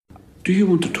Do you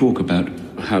want to talk about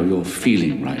how you're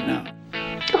feeling right now?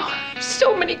 Oh,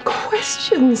 so many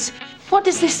questions. What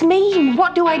does this mean?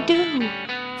 What do I do?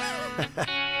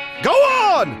 Go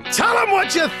on! Tell them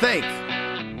what you think!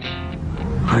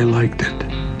 I liked it.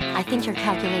 I think your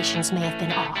calculations may have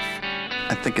been off.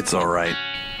 I think it's all right.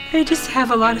 I just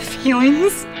have a lot of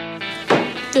feelings.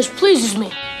 This pleases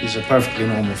me. These are perfectly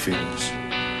normal feelings.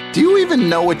 Do you even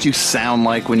know what you sound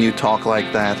like when you talk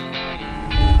like that?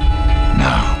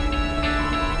 Now,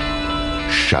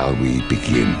 shall we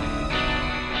begin?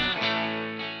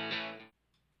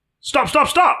 Stop!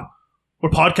 We're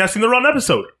podcasting the wrong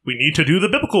episode. We need to do the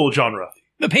biblical genre.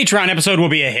 The Patreon episode will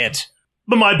be a hit.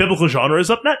 But my biblical genre is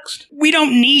up next. We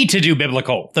don't need to do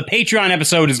biblical. The Patreon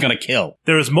episode is going to kill.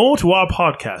 There is more to our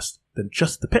podcast than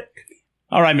just the pick.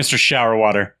 All right, Mr.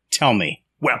 Showerwater, tell me.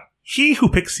 Well, he who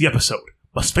picks the episode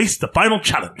must face the final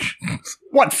challenge.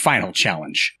 What final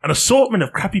challenge? An assortment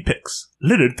of crappy picks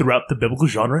littered throughout the biblical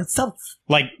genre itself.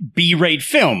 Like B-rate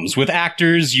films with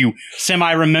actors you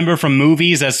semi-remember from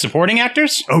movies as supporting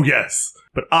actors? Oh yes,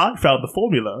 but I found the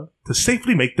formula to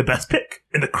safely make the best pick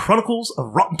in the Chronicles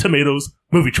of Rotten Tomatoes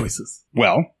movie choices.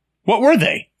 Well, what were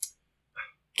they?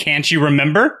 Can't you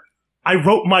remember? I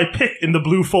wrote my pick in the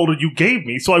blue folder you gave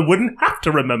me so I wouldn't have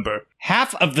to remember.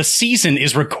 Half of the season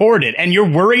is recorded and you're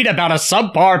worried about a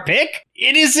subpar pick?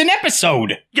 It is an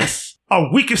episode! Yes!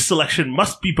 Our weakest selection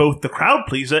must be both the crowd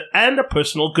pleaser and a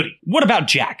personal goodie. What about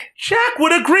Jack? Jack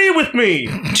would agree with me!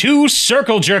 2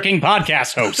 circle-jerking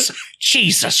podcast hosts.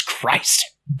 Jesus Christ.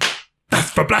 That's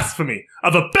for blasphemy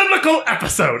of a biblical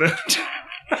episode!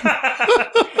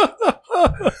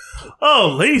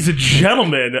 Oh, ladies and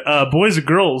gentlemen, boys and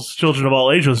girls, children of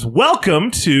all ages,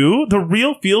 welcome to the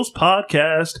Real Feels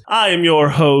Podcast. I am your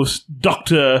host,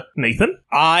 Dr. Nathan.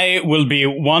 I will be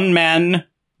one man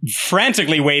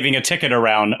frantically waving a ticket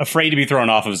around, afraid to be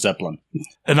thrown off of Zeppelin.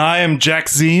 And I am Jack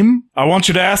Zeem. I want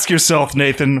you to ask yourself,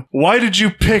 Nathan, why did you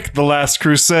pick The Last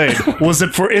Crusade? Was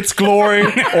it for its glory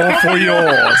or for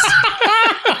yours?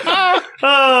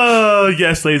 Oh,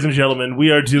 yes, ladies and gentlemen, we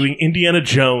are doing Indiana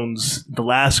Jones, The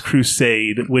Last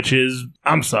Crusade, which is,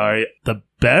 I'm sorry, the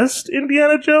best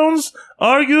Indiana Jones,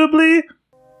 arguably?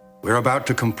 We're about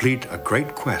to complete a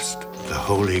great quest. The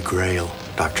Holy Grail,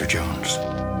 Dr. Jones.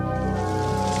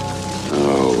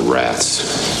 Oh, rats.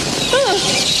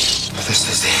 This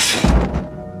is it.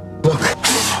 Look,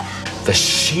 the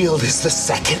shield is the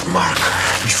second marker.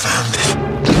 We found it.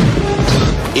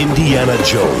 Indiana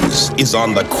Jones is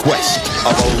on the quest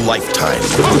of a lifetime.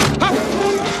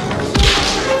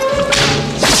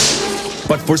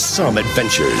 But for some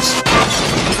adventures,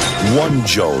 one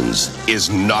Jones is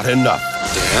not enough.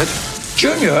 Dad?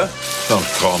 Junior? Don't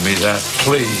call me that,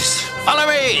 please. Follow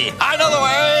me! I know the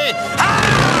way!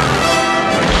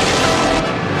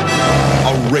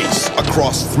 A race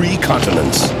across 3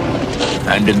 continents.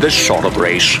 And in this sort of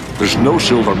race, there's no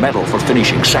silver medal for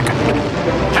finishing second.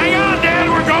 Hang on, Dad!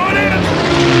 We're going in!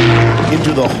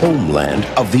 Into the homeland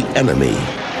of the enemy.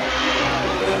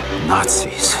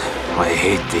 Nazis. I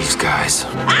hate these guys.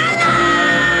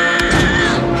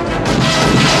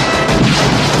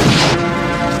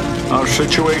 Our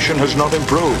situation has not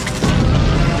improved.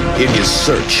 In his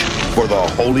search for the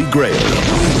Holy Grail.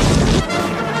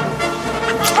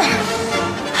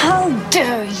 How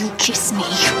dare you kiss me?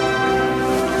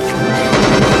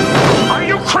 Are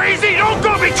you crazy? Don't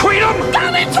go between them!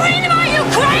 Go between them, are you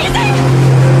crazy?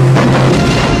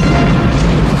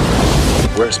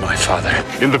 Where's my father?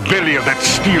 In the belly of that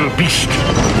steel beast.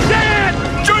 Dad!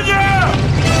 Junior!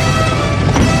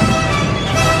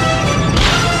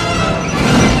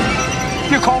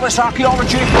 You call this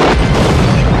archaeology?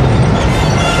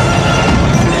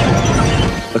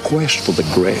 The quest for the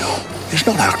Grail is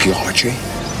not archaeology.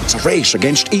 It's a race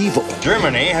against evil.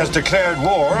 Germany has declared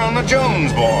war on the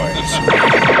Jones boys.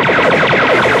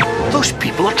 Those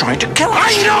people are trying to kill us.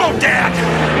 I know, Dad!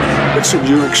 It's a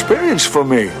new experience for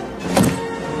me.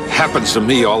 Happens to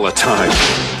me all the time.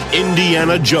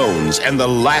 Indiana Jones and the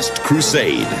Last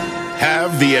Crusade.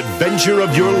 Have the adventure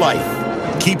of your life.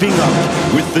 Keeping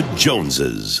up with the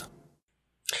Joneses.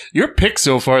 Your picks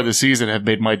so far this season have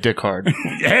made my dick hard.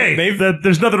 Hey,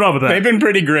 there's nothing wrong with that. They've been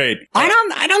pretty great. I don't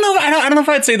know if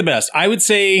I'd say the best. I would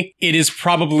say it is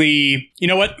probably, you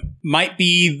know what, might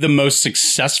be the most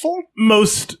successful?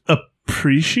 Most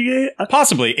appreciate?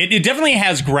 Possibly. It definitely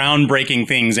has groundbreaking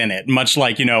things in it, much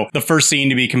like, the first scene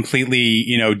to be completely,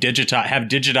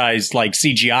 digitized like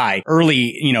CGI,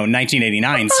 early,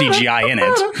 1989 CGI in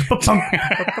it.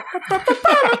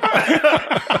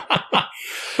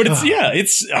 But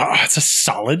it's a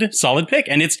solid pick,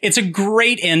 and it's a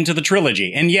great end to the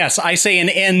trilogy. And yes, I say an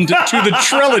end to the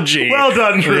trilogy. Well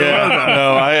done, Drew. Yeah, well done.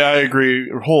 No, I agree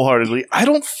wholeheartedly. I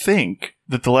don't think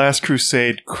that The Last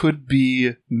Crusade could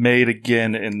be made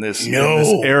again in this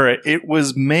era. It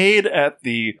was made at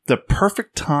the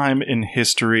perfect time in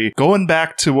history, going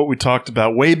back to what we talked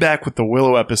about way back with the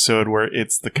Willow episode, where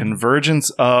it's the convergence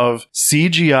of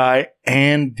CGI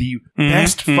and the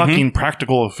best fucking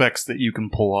practical effects that you can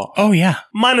pull off. Oh, yeah.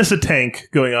 Minus a tank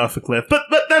going off a cliff. But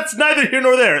that's neither here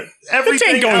nor there. The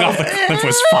tank going off the cliff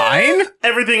was fine.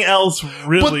 Everything else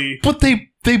really... But they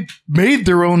made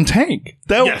their own tank.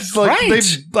 That was like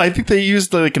I think they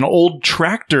used like an old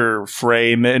tractor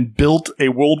frame and built a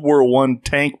World War I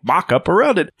tank mock-up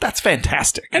around it. That's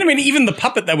fantastic. And I mean, even the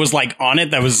puppet that was like on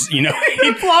it, that was, you know,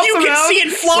 you flops could around. see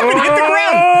it flop and hit the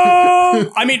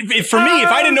ground. I mean, for me, if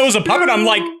I didn't know it was a puppet, I'm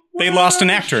like, they lost an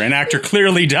actor. An actor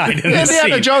clearly died in this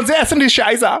Indiana scene. Jones ass and his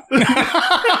Scheiße.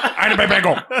 Eine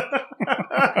Bagel.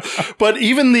 But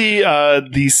even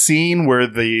the scene where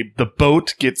the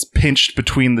boat gets pinched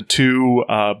between the two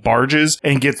barges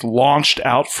and gets launched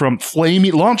out from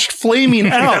flaming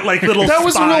out like little that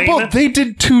was spine. a real boat. They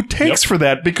did 2 takes for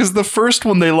that because the first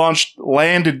one they launched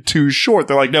landed too short.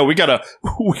 They're like, no, we gotta.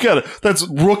 That's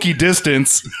rookie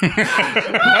distance. We're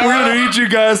gonna need you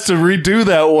guys to redo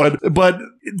that one. But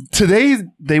today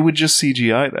they would just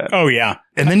CGI that. Oh yeah,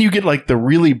 and then you get like the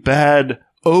really bad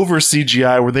over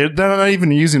CGI where they're not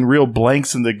even using real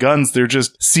blanks in the guns. They're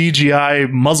just CGI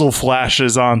muzzle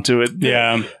flashes onto it.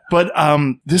 Yeah. But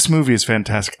this movie is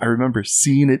fantastic. I remember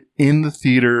seeing it in the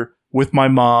theater with my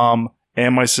mom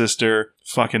and my sister.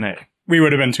 Fucking A. We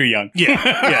would have been too young. Yeah.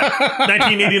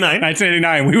 1989.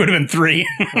 1989. We would have been 3.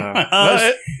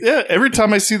 Yeah. Every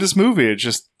time I see this movie, it's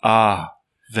just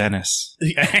Venice.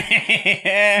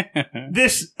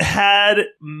 This had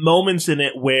moments in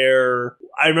it where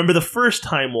I remember the first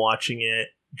time watching it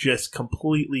just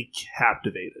completely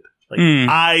captivated. Like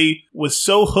I was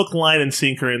so hook, line, and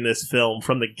sinker in this film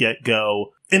from the get-go.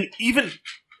 And even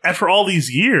after all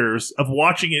these years of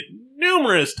watching it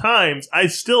numerous times, I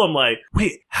still am like,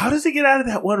 wait, how does he get out of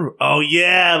that one room? Oh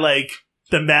yeah, like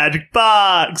the magic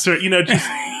box, or, you know, just...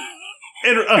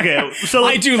 Okay, so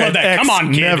I do love that. X Come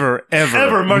on, kid. Never,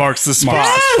 ever marks the spot.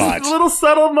 Yes, little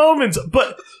subtle moments.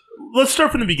 But let's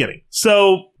start from the beginning.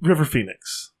 So, River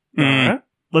Phoenix. All right.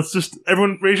 Let's just,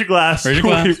 everyone raise your glass. Raise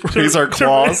our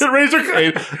claws. Raise our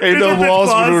Ain't no walls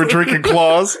when we were drinking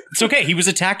claws. It's okay. He was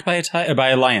attacked by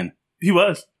a lion. He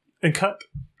was. And cut.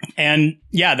 And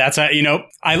yeah, that's you know,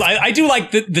 I do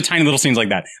like the tiny little scenes like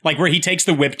that. Like where he takes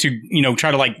the whip to, you know, try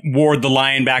to like ward the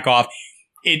lion back off.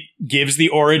 It gives the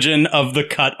origin of the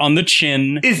cut on the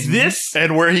chin. Is this?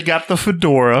 And where he got the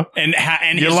fedora. And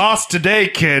you lost today,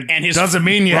 kid. And doesn't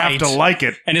mean you have to like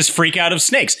it. And his freak out of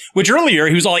snakes. Which earlier,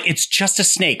 he was all like, it's just a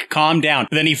snake. Calm down.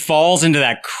 But then he falls into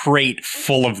that crate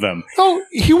full of them. Oh,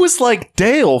 he was like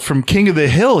Dale from King of the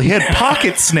Hill. He had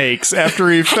pocket snakes after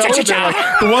he fell into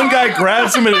like, the one guy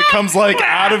grabs him and it comes like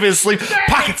out of his sleeve.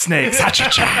 Pocket snakes.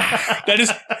 Ha-cha-cha.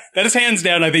 That is hands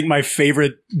down, I think, my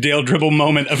favorite Dale Dribble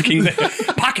moment of King of the Hill.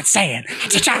 Pocket sand.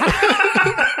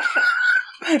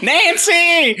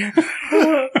 Nancy!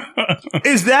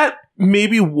 Is that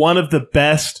maybe one of the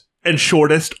best and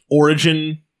shortest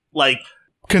origin, like...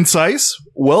 Concise,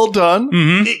 well done.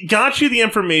 Mm-hmm. It got you the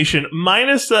information,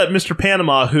 minus Mr.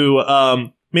 Panama, who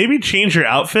maybe changed your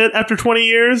outfit after 20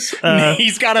 years.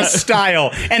 He's got a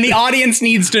style, and the audience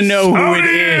needs to know who it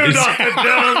is.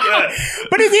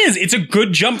 But it is. It's a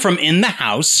good jump from in the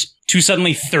house to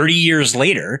suddenly 30 years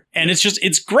later, and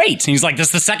it's great. And he's like, this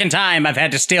is the second time I've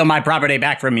had to steal my property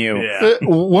back from you. Yeah.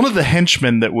 One of the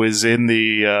henchmen that was in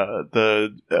the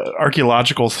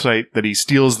archaeological site that he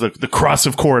steals the cross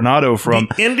of Coronado from.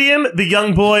 The Indian, the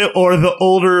young boy, or the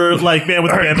older like man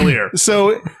with the bandolier?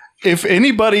 So if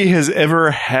anybody has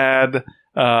ever had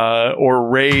or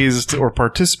raised or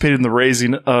participated in the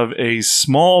raising of a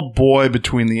small boy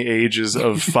between the ages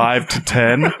of 5 to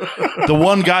 10, the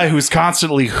one guy who's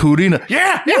constantly hooting,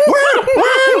 yeah,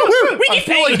 I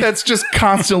feel like that's just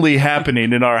constantly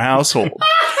happening in our household.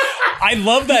 I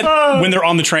love that when they're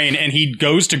on the train and he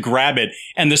goes to grab it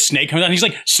and the snake comes out and he's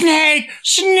like, snake,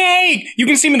 snake. You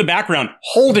can see him in the background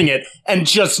holding it and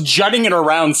just jutting it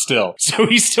around still. So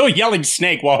he's still yelling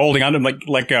snake while holding on to him, like,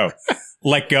 let go.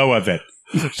 Let go of it.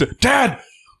 Dad,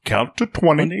 count to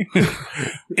 20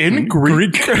 in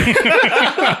Greek.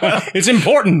 It's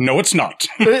important. No, it's not.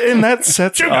 And that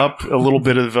sets up a little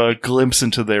bit of a glimpse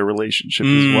into their relationship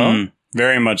as well.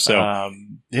 Very much so.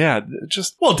 Yeah,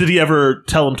 just... Well, did he ever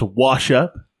tell him to wash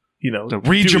up? You know,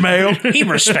 read your mail? He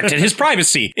respected his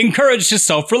privacy, encouraged his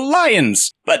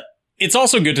self-reliance. But it's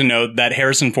also good to note that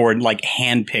Harrison Ford, like,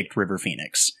 handpicked River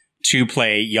Phoenix. to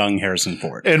play young Harrison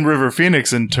Ford. And River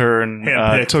Phoenix, in turn,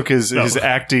 Handpicked. took his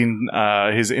acting,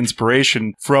 his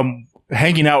inspiration from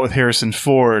hanging out with Harrison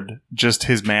Ford, just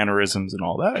his mannerisms and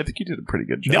all that. I think he did a pretty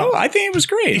good job. No, I think it was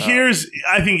great. Here's,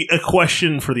 I think, a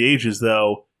question for the ages,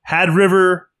 though. Had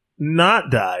River not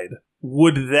died,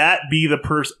 would that be the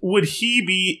person? Would he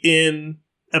be in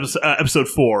episode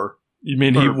 4? You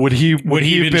mean would he have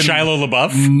been Shia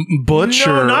LaBeouf? Butch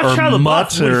No, or, not or Shia LaBeouf.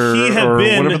 Mutt Would he have or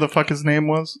been- whatever the fuck his name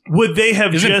was? Would they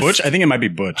have Is just... it Butch? I think it might be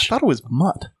Butch. I thought it was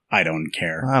Mutt. I don't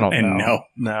care. I don't and know.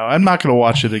 No, I'm not going to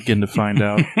watch it again to find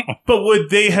out. But would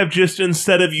they have just,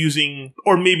 instead of using,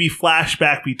 or maybe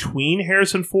flashback between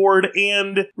Harrison Ford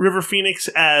and River Phoenix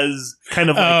as kind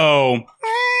of like...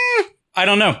 I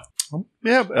don't know.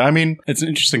 Yeah, I mean, it's an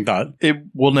interesting thought.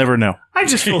 We'll never know. I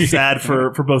just feel sad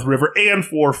for both River and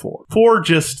for Ford. Ford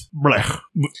just... blech.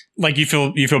 Like you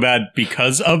feel bad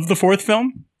because of the fourth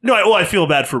film? No, I feel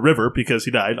bad for River because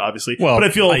he died, obviously. Well, but I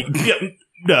feel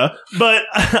but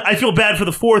I feel bad for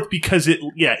the fourth because it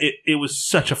was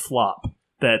such a flop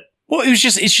that. Well, it's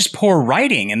just poor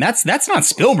writing, and that's not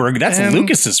Spielberg. That's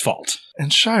Lucas's fault.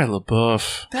 And Shia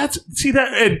LaBeouf.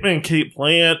 And Kate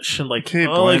Blanchett and like Kate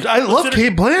Blanchett. I love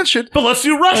Kate Blanchett, but let's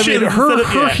do Russian. I mean,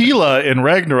 her Gila in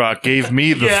Ragnarok gave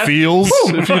me the feels,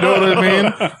 if you know what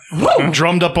I mean.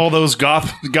 Drummed up all those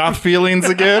goth feelings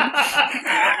again.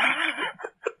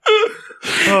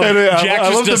 And Jack I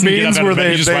just love the doesn't get memes up out where of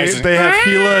bed, he just rises. they have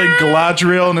Gila and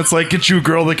Galadriel, and it's like, get you a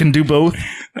girl that can do both.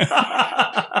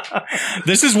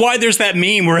 This is why there's that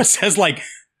meme where it says, like,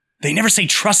 they never say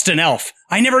trust an elf.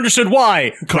 I never understood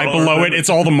why. Right below it, it's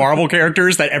all the Marvel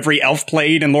characters that every elf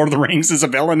played in Lord of the Rings is a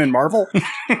villain in Marvel.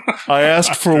 I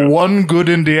asked for one good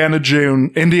Indiana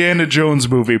Jones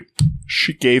movie.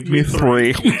 She gave me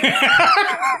 3.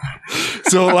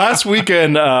 So last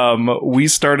weekend, we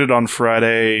started on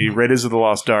Friday, Raiders of the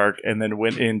Lost Ark, and then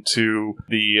went into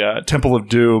the Temple of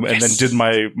Doom, and then did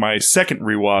my second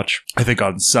rewatch, I think,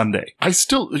 on Sunday. I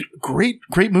still, great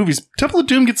movies. Temple of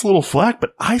Doom gets a little flack,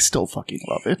 but I still fucking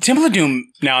love it. Temple of Doom,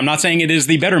 now I'm not saying it is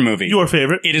the better movie. Your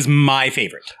favorite. It is my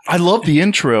favorite. I love the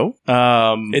intro.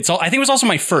 I think it was also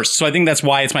my first, so I think that's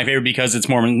why it's my favorite, because it's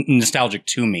more nostalgic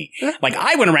to me. Like,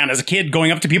 I went around as a kid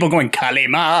going up to people going,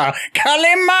 Kalima!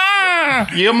 Kalima!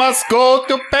 You must go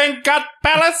to Penkat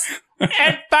Palace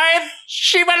and find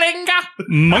Shivalinga.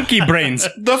 Monkey brains.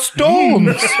 The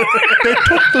stones. They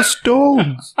took the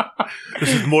stones.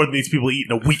 This is more than these people eat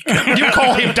in a week. You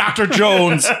call him Dr.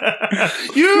 Jones.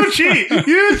 You cheat.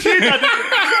 Dr.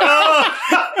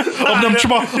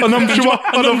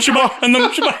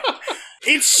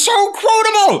 It's so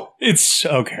quotable. It's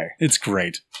okay. It's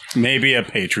great. Maybe a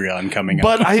Patreon coming up.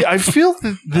 But I feel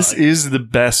that this is the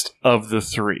best of the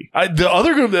 3. The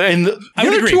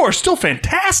other 2 are still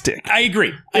fantastic. I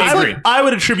agree. I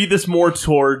would attribute this more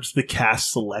towards the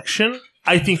cast selection.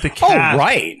 I think the cast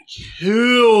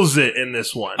kills it in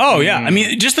this one. Oh, yeah. I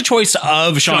mean, just the choice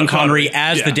of Sean Connery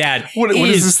as the dad. What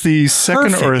is this, the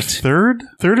second or third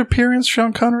appearance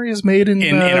Sean Connery has made in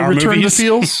our Return movies? to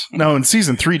Fields? No, in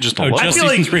season 3 just alone. Just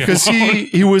season 3 because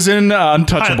he was in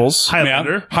Untouchables.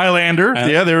 Highlander.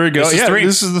 Yeah, there we go. This is 3.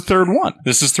 This is the third one.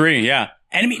 This is 3, yeah.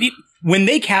 And I mean, when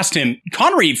they cast him,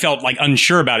 Connery felt like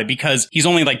unsure about it because he's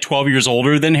only like 12 years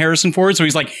older than Harrison Ford. So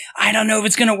he's like, I don't know if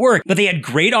it's going to work. But they had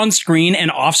great on-screen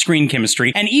and off-screen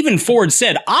chemistry. And even Ford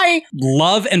said, I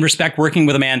love and respect working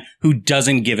with a man who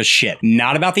doesn't give a shit.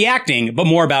 Not about the acting, but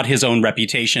more about his own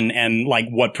reputation and like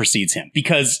what precedes him.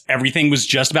 Because everything was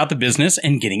just about the business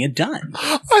and getting it done.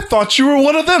 I thought you were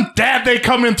one of them. Dad, they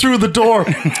come in through the door.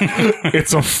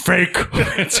 It's a fake.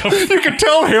 You can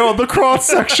tell here on the cross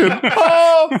section.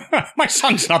 Oh. My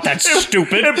son's not that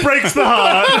stupid. It breaks the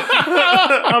heart.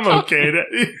 I'm okay.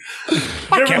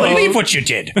 I can't believe what you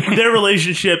did. Their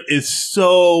relationship is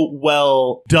so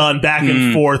well done back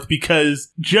and forth, because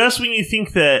just when you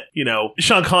think that, you know,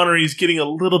 Sean Connery's getting a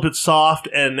little bit soft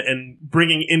and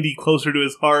bringing Indy closer to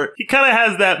his heart, he kind of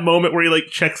has that moment where he like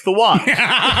checks the watch.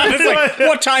 It's like,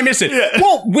 what time is it? Yeah.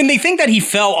 Well, when they think that he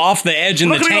fell off the edge in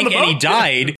the tank and he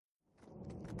died...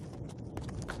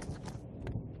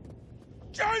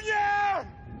 Junior!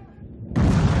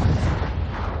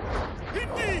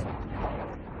 Indy!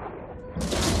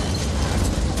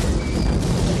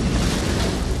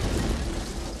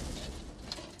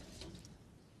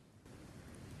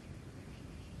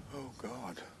 Oh,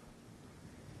 God.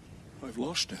 I've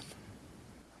lost him.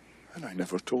 And I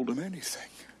never told him anything.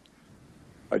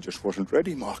 I just wasn't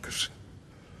ready, Marcus.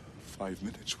 5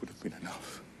 minutes would have been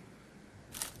enough.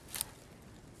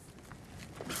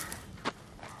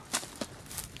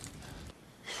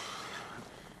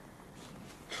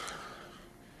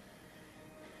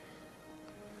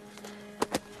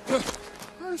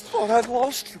 thought I'd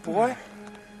lost you, boy.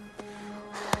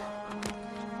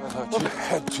 I thought you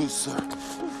had to, sir.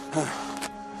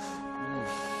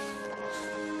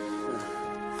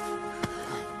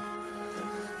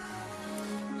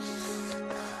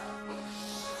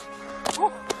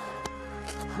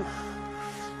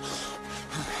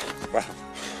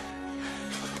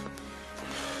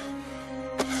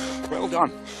 Well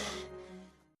done.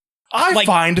 I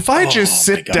find if I just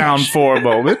sit down for a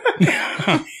moment.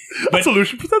 But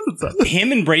solution presents itself.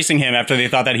 Him embracing him after they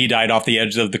thought that he died off the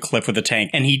edge of the cliff with the tank,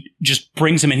 and he just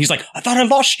brings him in. He's like, I thought I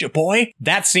lost you, boy.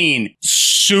 That scene,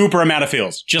 super amount of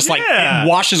feels. Just like it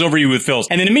washes over you with feels.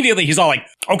 And then immediately he's all like,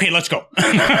 okay, let's go.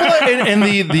 and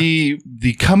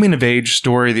the coming of age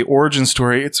story, the origin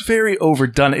story, it's very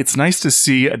overdone. It's nice to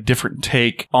see a different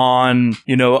take on,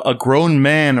 a grown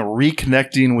man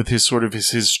reconnecting with his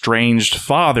estranged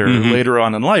father later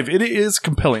on in life. It is a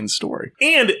compelling story.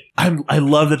 And I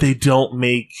love that they don't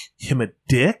make him a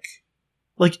dick.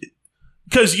 Like,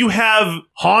 because you have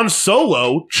Han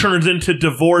Solo turns into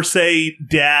divorcee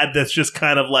dad that's just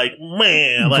kind of like,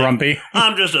 man, like, grumpy.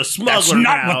 I'm just a smuggler. That's not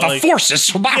now. what the Force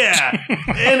is about. Yeah.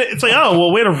 And it's like, oh,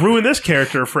 well, way to ruin this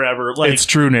character forever. Like, it's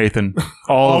true, Nathan.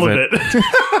 All of it.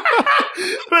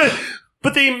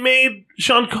 But they made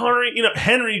Sean Connery,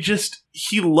 Henry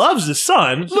he loves his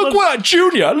son. Look what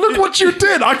you did.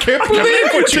 I can't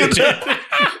believe what you did.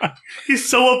 He's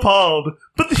so appalled.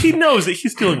 But he knows that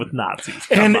he's dealing with Nazis.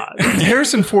 Come on.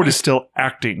 Harrison Ford is still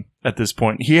acting at this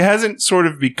point. He hasn't sort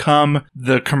of become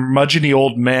the curmudgeon-y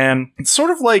old man. It's sort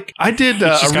of like I did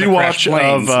a rewatch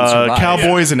of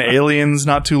Cowboys and Aliens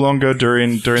not too long ago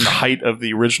during the height of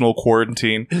the original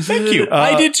quarantine. Thank you.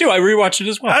 I did too. I rewatched it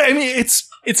as well. I mean, it's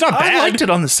not bad. I liked it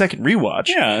on the second rewatch.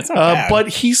 Yeah, it's not bad. But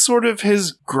he sort of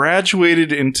has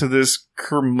graduated into this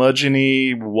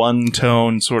curmudgeon-y,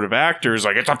 one-tone sort of actor. It's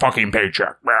like, it's a fucking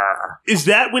paycheck. Is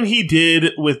that when he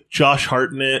did with Josh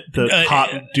Hartnett, the cop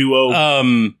duo?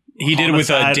 He did it with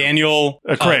Daniel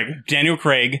Craig. Daniel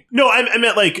Craig. No, I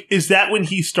meant like, is that when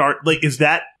he is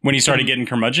that when he started getting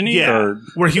curmudgeon-y? Yeah, or?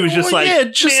 Where he was just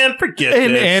man, forget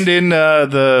this. And in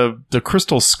the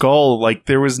Crystal Skull, like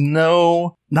there was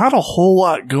not a whole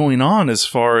lot going on as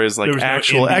far as like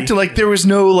actual acting. Like there was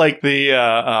no like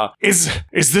the is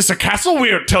this a castle?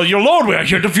 We'll tell your lord we're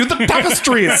here to view the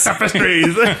tapestries.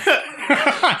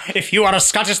 If you are a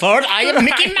Scottish lord, I am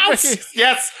Mickey Mouse.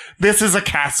 Yes, this is a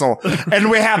castle,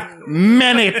 and we have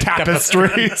many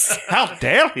tapestries. How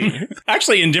dare he?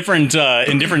 Actually, in different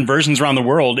versions around the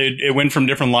world, it went from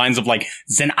different lines of like,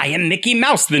 then I am Mickey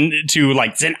Mouse, then to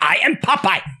like, then I am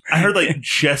Popeye. I heard like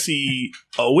Jesse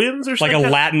Owens or something. Like a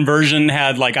Latin version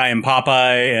had like I am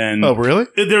Popeye, and oh really?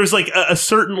 There was like a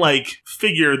certain like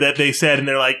figure that they said, and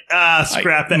they're like,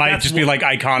 scrap that. Might just be like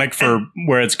iconic for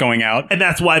where it's going out, and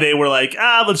that's why they were like,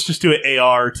 let's just do it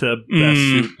AR to best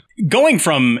suit. Going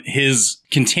from his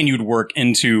continued work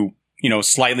into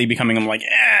slightly becoming, I'm like,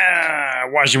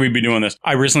 why should we be doing this?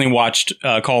 I recently watched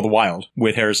Call of the Wild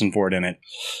with Harrison Ford in it.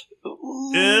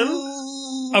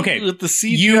 Okay, with the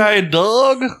CGI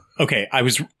dog. Okay,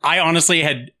 I honestly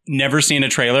had never seen a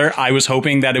trailer. I was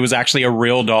hoping that it was actually a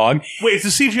real dog. Wait, it's a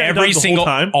CGI dog the whole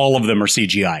time? All of them are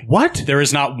CGI. What? There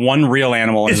is not one real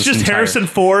animal in this It's just Harrison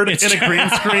Ford in a green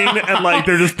screen, and like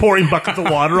they're just pouring buckets of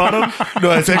water on him.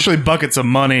 No, it's actually buckets of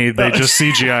money. They just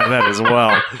CGI that as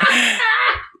well.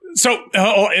 So,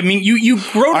 I mean, you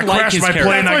grow to like his character. I crashed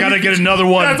my plane. I gotta get another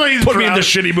one. That's why he's Put me in the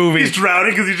shitty movie. He's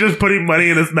drowning because he's just putting money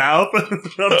in his mouth.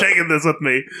 I'm taking this with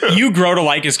me. You grow to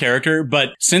like his character,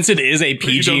 but since it is a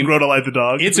PG... You don't grow to like the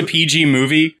dog. It's a PG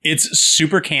movie. It's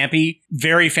super campy,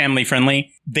 very family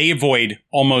friendly. They avoid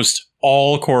almost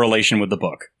all correlation with the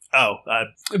book. Oh.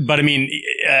 But I mean,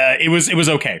 it was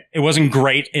okay. It wasn't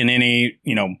great in any,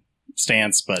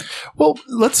 stance, but well,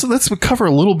 let's cover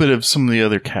a little bit of some of the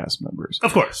other cast members.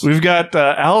 Of course, we've got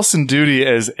Allison Doody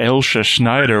as Elsha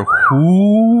Schneider.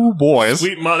 Ooh, boys,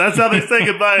 sweet mom. That's how they say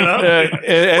goodbye.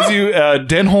 As you,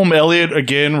 Denholm Elliott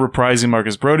again reprising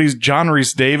Marcus Brody's. John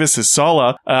Rhys Davis as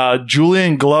Sala.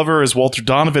 Julian Glover as Walter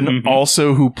Donovan,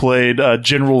 also who played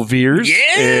General Veers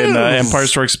in Empire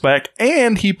Strikes Back,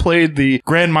 and he played the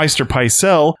Grand Meister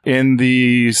Pycelle in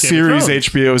the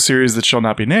HBO series that shall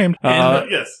not be named.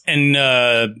 Yes. And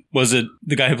was it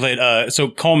the guy who played so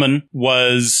Coleman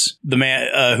was the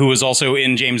man who was also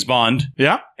in James Bond.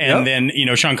 Yeah. And then,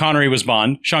 Sean Connery was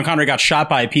Bond. Sean Connery got shot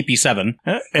by PP7.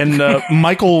 And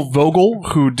Michael Vogel,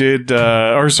 who did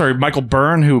Michael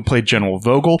Byrne, who played General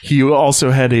Vogel. He also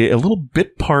had a little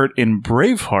bit part in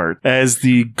Braveheart as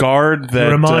the guard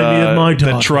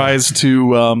that tries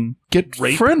to get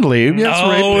friendly.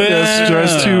 Yes,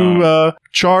 tries to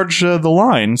charge the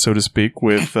line, so to speak,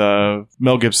 with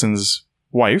Mel Gibson's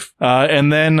wife.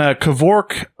 And then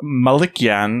Kevork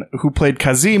Malikian, who played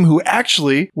Kazim, who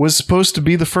actually was supposed to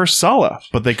be the first Salah,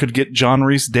 but they could get John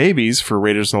Rhys Davies for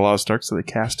Raiders of the Lost Ark, so they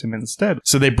cast him instead.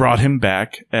 So they brought him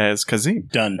back as Kazim.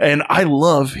 Done. And I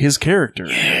love his character.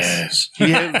 Yes.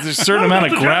 There's a certain amount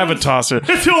of gravitas.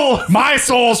 It's yours.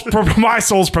 My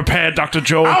soul's prepared, Dr.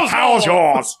 Jones. How's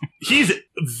yours? He's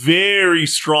very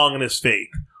strong in his faith.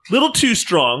 Little too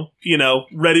strong,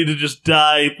 ready to just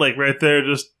die, like right there,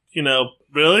 just,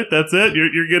 really? That's it?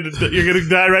 You're gonna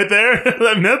die right there?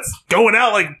 I mean, that's going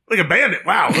out like a bandit.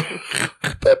 Wow.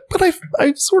 But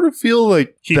I sort of feel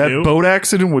like that boat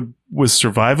accident was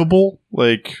survivable.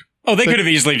 Like, they could have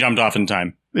easily jumped off in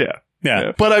time. Yeah.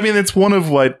 Yeah. But I mean, it's one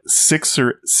of six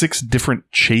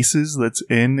different chases that's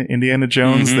in Indiana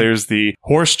Jones. Mm-hmm. There's the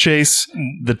horse chase,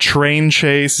 the train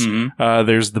chase,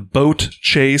 there's the boat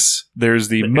chase, there's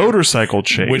the motorcycle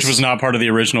chase. Which was not part of the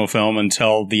original film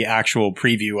until the actual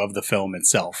preview of the film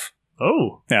itself.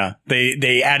 Oh. Yeah.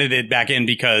 They added it back in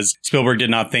because Spielberg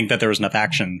did not think that there was enough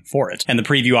action for it. And the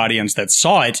preview audience that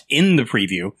saw it in the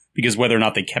preview, because whether or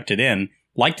not they kept it in,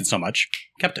 liked it so much,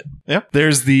 kept it. Yep.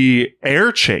 There's the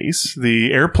air chase,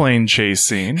 the airplane chase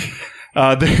scene.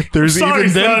 There's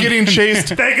even them getting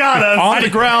chased they got us. on the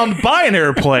ground by an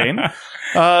airplane.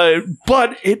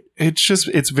 But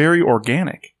it's very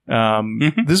organic.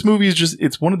 This movie is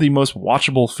it's one of the most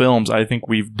watchable films I think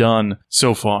we've done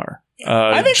so far.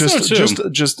 I think so too.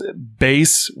 Just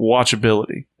base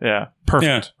watchability. Yeah.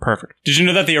 Perfect. Yeah. Perfect. Did you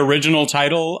know that the original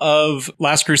title of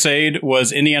Last Crusade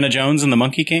was Indiana Jones and the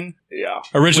Monkey King? Yeah.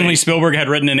 Originally, Spielberg had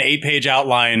written an 8-page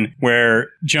outline where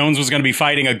Jones was going to be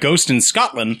fighting a ghost in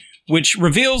Scotland, which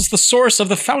reveals the source of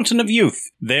the Fountain of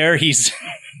Youth. There he's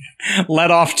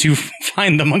led off to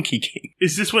find the Monkey King.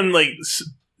 Is this when,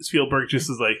 Spielberg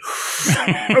just is like,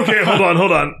 okay,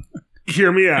 hold on.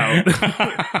 Hear me out.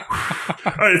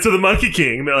 All right, so the Monkey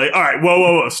King, they're like, all right,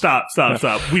 whoa, stop.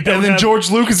 We don't. And then George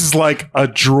Lucas is like, a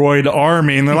droid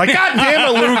army. And they're like, God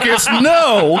damn it, Lucas,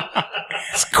 no!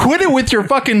 Quit it with your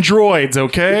fucking droids,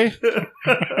 okay?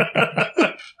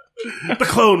 The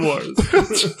Clone Wars.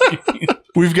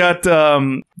 We've got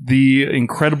the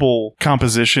incredible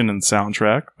composition and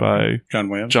soundtrack by John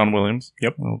Williams.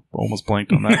 Yep. I almost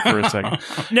blanked on that for a second.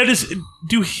 Now,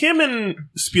 do him and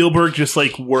Spielberg just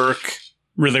work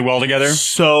really well together?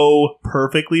 So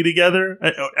perfectly together?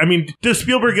 I mean, does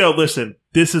Spielberg go, listen,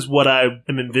 this is what I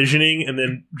am envisioning, and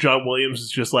then John Williams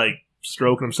is just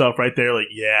stroking himself right there,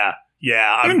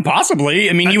 yeah. I mean, possibly.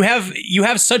 I mean, you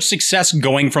have such success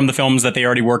going from the films that they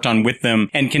already worked on with them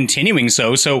and continuing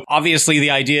so. So obviously the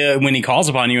idea when he calls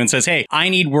upon you and says, hey, I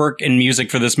need work and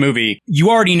music for this movie, you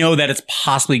already know that it's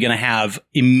possibly going to have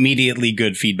immediately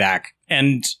good feedback.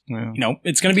 And,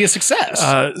 it's going to be a success.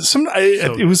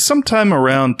 It was sometime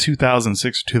around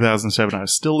 2006 or 2007. I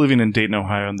was still living in Dayton,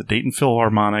 Ohio, and the Dayton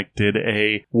Philharmonic did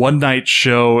a one-night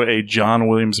show, a John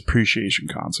Williams appreciation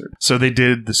concert. So they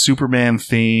did the Superman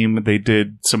theme. They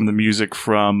did some of the music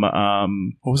from,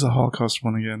 what was the Holocaust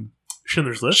one again?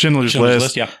 Schindler's List. Schindler's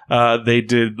List, yeah. They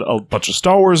did a bunch of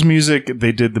Star Wars music.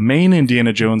 They did the main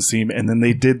Indiana Jones theme, and then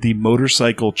they did the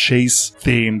motorcycle chase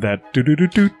theme. That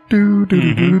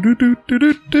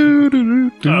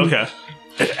okay,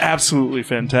 absolutely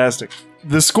fantastic.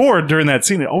 The score during that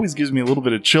scene, it always gives me a little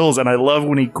bit of chills, and I love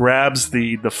when he grabs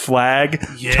the flag,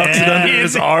 tucks it under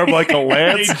his arm like a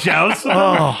lance. He jousts with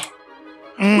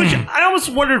him. Which I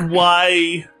almost wondered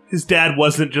why his dad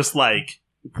wasn't just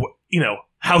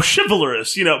how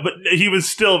chivalrous, but he was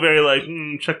still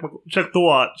very check the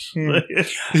watch.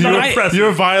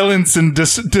 Your violence and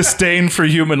disdain for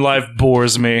human life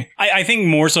bores me. I think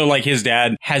more so his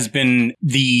dad has been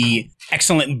the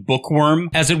excellent bookworm,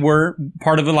 as it were,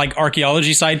 part of the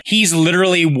archaeology side. He's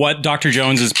literally what Dr.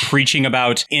 Jones is preaching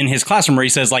about in his classroom, where he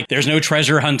says there's no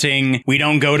treasure hunting. We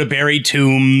don't go to buried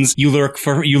tombs. You look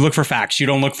for facts. You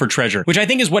don't look for treasure, which I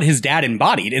think is what his dad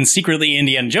embodied. And secretly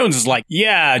Indiana Jones is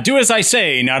yeah, do as I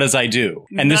say, not as I do.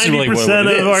 And this is really what it is.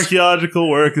 90% of archaeological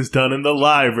work is done in the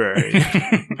library.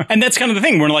 And that's kind of the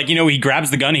thing where he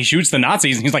grabs the gun, he shoots the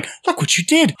Nazis, and he's like, look what you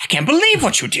did. I can't believe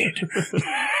what you did.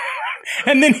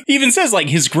 And then he even says,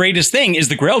 his greatest thing is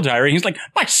the Grail Diary. He's like,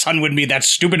 my son wouldn't be that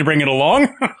stupid to bring it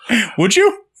along. Would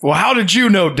you? Well, how did you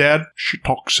know, Dad? She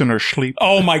talks in her sleep.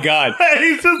 Oh, my God.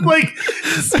 He's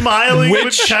just smiling.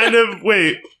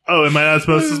 Wait. Oh, am I not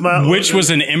supposed to smile? Which was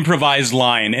an improvised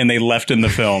line, and they left in the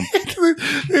film.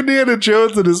 Indiana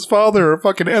Jones and his father are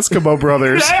fucking Eskimo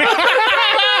brothers.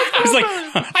 He's like,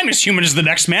 I'm as human as the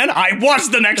next man. I was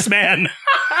the next man.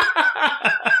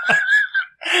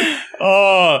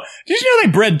 Oh, did you know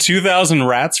they bred 2,000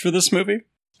 rats for this movie?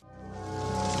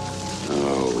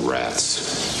 Oh,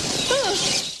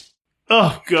 rats.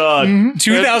 Oh, God.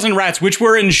 2,000 rats, which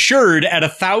were insured at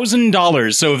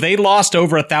 $1,000. So if they lost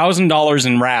over $1,000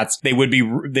 in rats, they would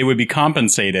be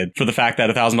compensated for the fact that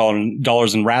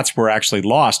 $1,000 in rats were actually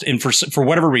lost. And for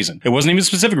whatever reason, it wasn't even a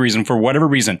specific reason, for whatever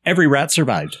reason, every rat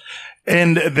survived.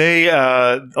 And they,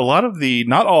 a lot of the,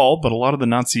 not all, but a lot of the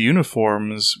Nazi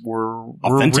uniforms were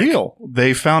real.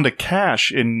 They found a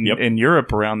cache in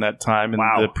Europe around that time, and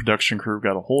the production crew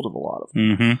got a hold of a lot of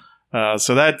them. Mm-hmm.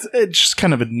 So that's it's just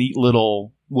kind of a neat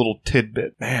little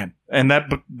tidbit, man. And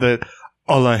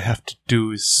all I have to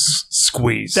do is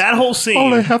squeeze. That whole scene.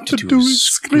 All I have to do is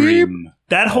scream.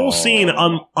 That whole scene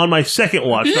on my second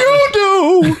watch.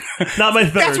 Not my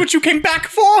third. That's what you came back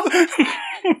for?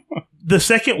 The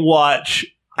second watch,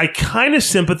 I kind of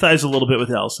sympathize a little bit with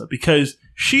Elsa because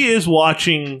she is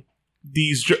watching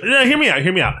these. No, hear me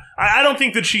out. I don't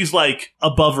think that she's like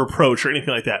above reproach or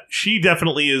anything like that. She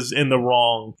definitely is in the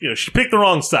wrong. She picked the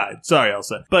wrong side. Sorry,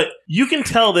 Elsa. But you can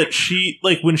tell that she,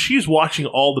 like, when she's watching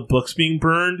all the books being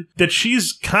burned, that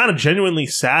she's kind of genuinely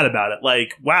sad about it.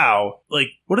 Like, wow, like,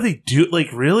 what do they do?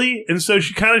 Like, really? And so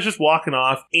she kind of just walking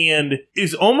off and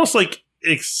is almost like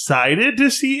excited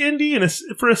to see Indy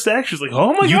for a sec. She's like,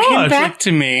 oh my gosh. You came back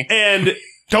to me. And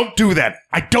don't do that.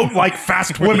 I don't like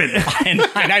fast women. and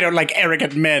I don't like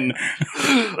arrogant men.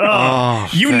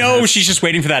 She's just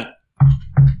waiting for that.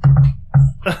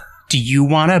 Do you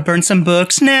want to burn some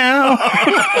books now?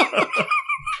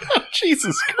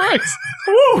 Jesus Christ.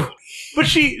 Woo! But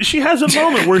she has a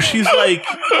moment where she's like,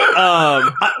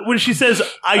 when she says,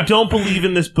 "I don't believe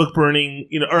in this book burning,"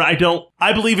 or I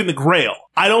believe in the Grail.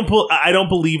 I don't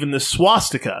believe in this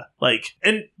swastika. Like,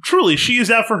 and truly, she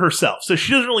is out for herself. So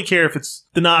she doesn't really care if it's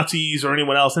the Nazis or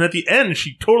anyone else. And at the end,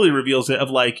 she totally reveals it of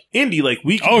like, Indy, like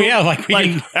we. Oh yeah, like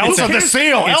Elsa the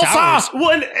seal, Elsa.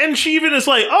 Well, and she even is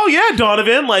like, oh yeah,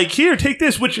 Donovan, like here, take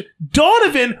this. Which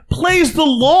Donovan plays the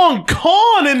long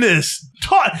con in this.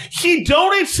 He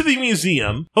donates to the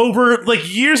museum over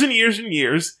like years and years and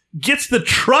years. Gets the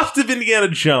trust of Indiana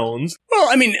Jones. Well,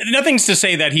 I mean, nothing's to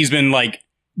say that he's been like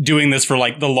doing this for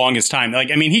like the longest time. Like,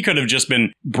 I mean, he could have just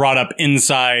been brought up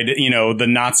inside, the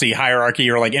Nazi hierarchy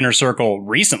or like inner circle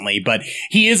recently, but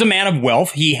he is a man of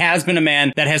wealth. He has been a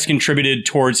man that has contributed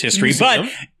towards history, but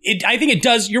I think it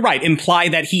does, you're right, imply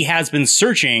that he has been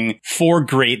searching for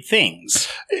great things.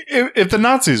 If the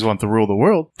Nazis want to rule the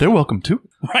world, they're welcome to.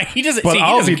 Right. He doesn't. But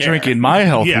I'll be care. drinking my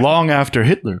health long after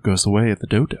Hitler goes away at the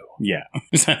dodo. Yeah.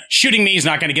 Shooting me is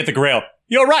not going to get the Grail.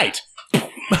 You're right.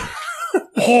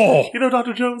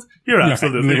 Dr. Jones, you're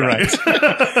absolutely right.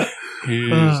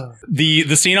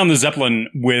 The scene on the Zeppelin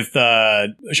with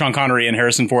Sean Connery and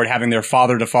Harrison Ford having their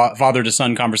father to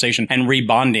son conversation and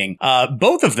rebonding,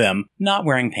 both of them not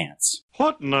wearing pants.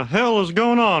 What in the hell is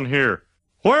going on here?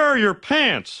 Where are your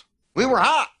pants? We were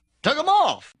hot. Took them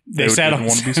off. They didn't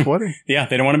want to be sweaty. Yeah,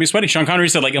 they don't want to be sweaty. Sean Connery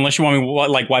said, like, unless you want me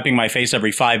like wiping my face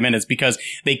every 5 minutes, because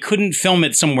they couldn't film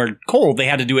it somewhere cold. They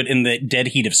had to do it in the dead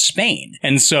heat of Spain.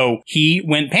 And so he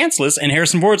went pantsless, and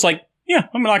Harrison Ford's like, yeah,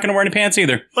 I'm not going to wear any pants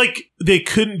either. Like, they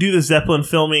couldn't do the Zeppelin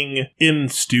filming in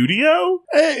studio?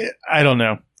 I don't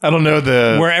know. I don't know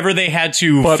wherever they had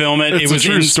to film it. It was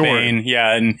in Spain.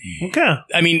 Yeah, and okay.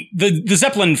 I mean, the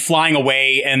Zeppelin flying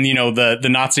away, and the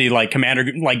Nazi like commander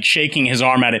like shaking his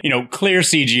arm at it. Clear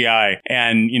CGI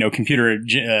and computer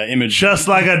image, just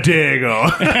like a Diego.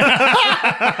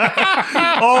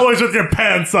 Always with your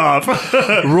pants off.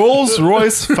 Rolls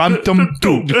Royce Phantom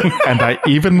 2, and I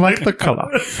even like the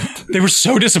color. They were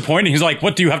so disappointing. He's like,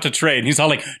 "What do you have to trade?" And he's all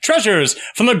like, "Treasures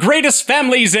from the greatest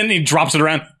families," and he drops it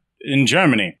around. In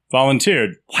Germany,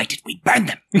 volunteered. Why did we burn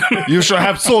them? You shall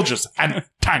have soldiers and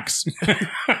tanks.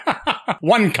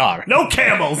 One car. No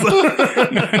camels.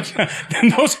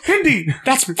 Those Hindi.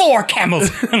 That's 4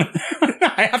 camels.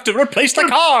 I have to replace the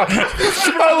car.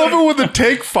 I love it when the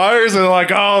tank fires and they're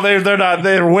like, oh,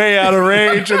 they're way out of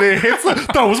range, and it hits.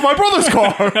 That was my brother's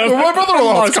car. My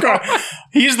brother-in-law's car.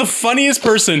 He's the funniest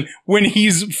person when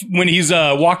he's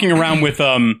walking around with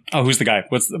who's the guy?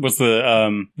 What's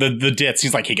the ditz?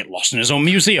 He's like, he get lost in his own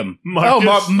museum.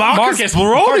 Marcus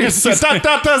Baronius.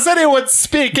 Does anyone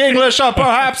speak English or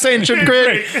perhaps ancient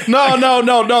Greek?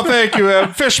 No, thank you.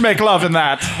 Fish make love in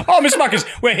that. Oh, Mr. Marcus,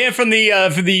 we're here from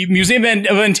the Museum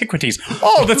of Antiquities.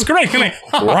 Oh, that's great. Can I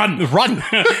run?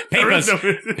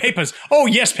 Papers. Oh,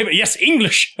 yes, paper. Yes,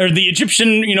 English or the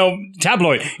Egyptian,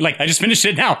 tabloid. Like, I just finished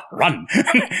it now. Run.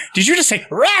 Did you just say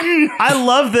run? I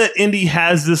love that Indy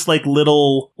has this like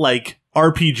little like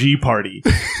RPG party.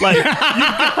 Like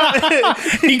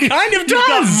he kind of does. You've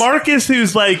got Marcus,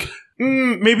 who's like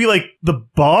Maybe like the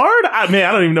bard? I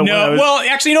don't even know. No, well,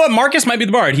 actually, you know what? Marcus might be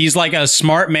the bard. He's like a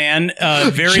smart man,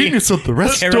 very genius of the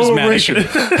restoration.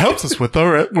 charismatic. Helps us with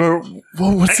our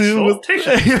what's it?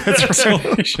 That's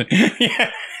right. Yeah.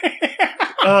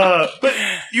 But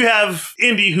you have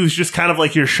Indy, who's just kind of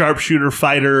like your sharpshooter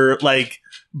fighter, like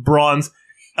bronze.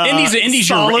 Indy's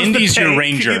your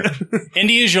ranger.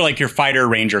 Indy is your fighter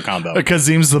ranger combo.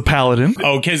 Kazim's the paladin.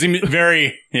 Oh, Kazim,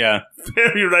 very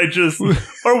righteous.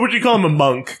 Or would you call him a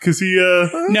monk? Because he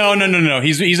No.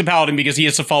 He's a paladin because he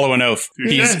has to follow an oath.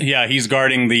 He's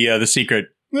guarding the secret.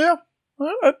 Yeah,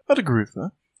 I'd agree with that.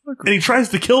 And he tries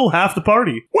to kill half the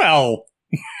party. Well,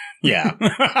 yeah.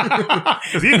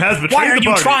 Because he has betrayed Why are the you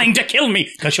party. trying to kill me?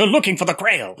 Because you're looking for the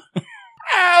Grail.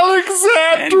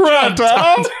 Alexandra.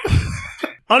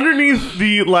 Underneath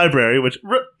the library, which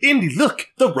Indy, look,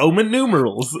 the Roman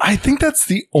numerals. I think that's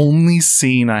the only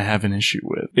scene I have an issue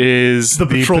with is the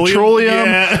petroleum.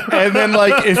 Yeah. And then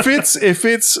if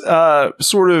it's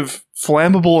sort of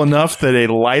flammable enough that a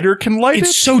lighter can light it.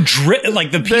 It's so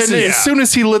the pieces. Then as soon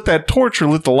as he lit that torch or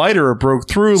lit the lighter or broke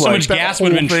through, so much gas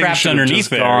would have been trapped underneath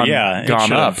there.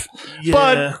 Gone up. Yeah.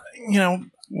 But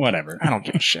whatever. I don't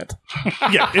give a shit.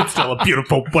 Yeah, it's still a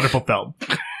beautiful, wonderful film.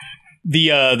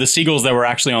 The seagulls that were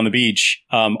actually on the beach,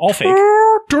 all fake.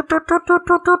 All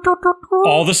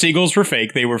the seagulls were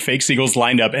fake. They were fake seagulls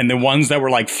lined up, and the ones that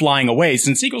were flying away,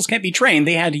 since seagulls can't be trained,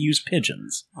 they had to use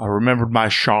pigeons. I remembered my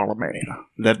Charlemagne.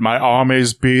 Let my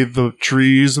armies be the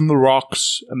trees and the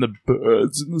rocks and the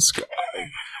birds in the sky.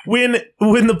 When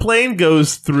the plane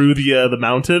goes through the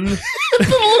mountain, the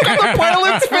look on the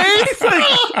pilot's face,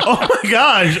 oh my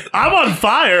gosh, I'm on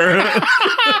fire.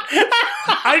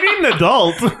 I need an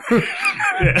adult.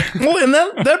 Yeah. Well, and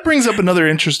that brings up another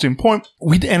interesting point.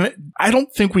 And I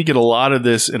don't think we get a lot of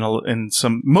this in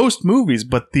most movies,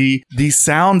 but the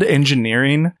sound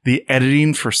engineering, the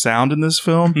editing for sound in this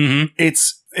film,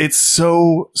 it's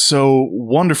so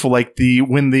wonderful.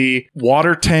 When the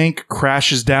water tank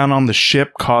crashes down on the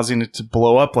ship, causing it to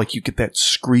blow up, you get that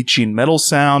screeching metal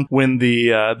sound. When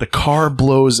the car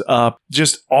blows up,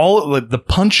 just all the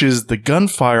punches, the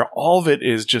gunfire, all of it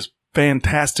is just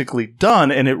fantastically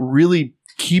done, and it really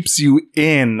keeps you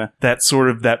in that sort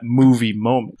of that movie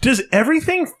moment. Does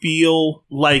everything feel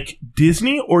like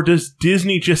Disney, or does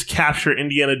Disney just capture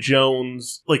Indiana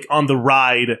Jones on the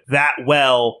ride that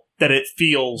well that it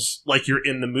feels like you're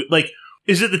in the movie?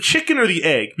 Is it the chicken or the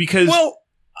egg? Because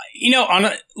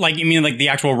you mean the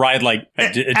actual ride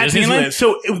at Disneyland?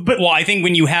 So, I think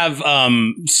when you have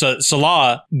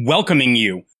Salah welcoming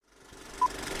you.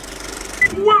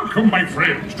 Welcome, my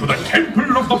friends, to the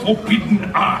Temple of the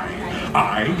Forbidden Eye.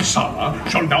 I, Salah,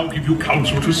 shall now give you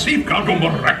counsel to safeguard your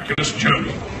miraculous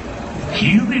journey.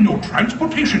 Here in your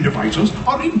transportation devices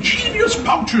are ingenious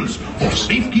pouches for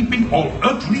safekeeping all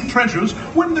earthly treasures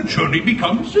when the journey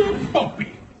becomes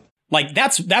bumpy.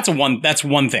 That's one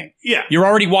thing. Yeah. You're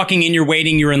already walking in, you're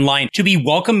waiting, you're in line. To be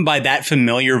welcomed by that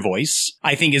familiar voice,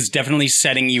 I think is definitely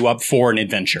setting you up for an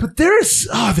adventure. But there's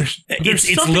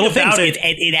it's little things.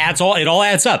 It all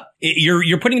adds up.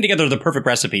 You're putting together the perfect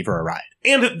recipe for a ride.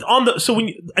 And I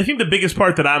think the biggest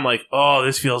part that I'm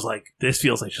this feels like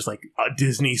just a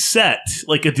Disney set,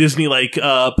 a Disney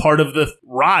part of the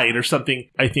ride or something.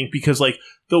 I think because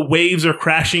the waves are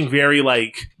crashing very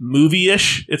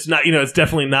movie-ish. It's not, it's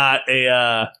definitely not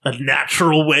a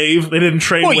natural wave. They didn't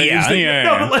train waves.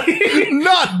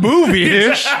 Not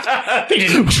movie-ish. They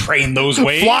didn't train those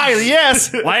waves. Fly,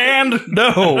 yes. Land,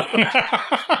 no.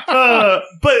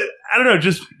 But I don't know,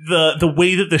 just the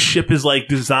way that the ship is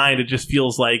designed, it just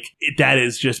feels that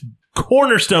is just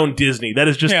cornerstone Disney. That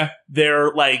is just their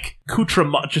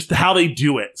accoutrement, just how they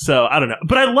do it. So I don't know,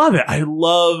 but I love it. I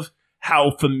love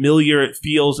how familiar it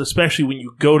feels, especially when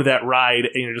you go to that ride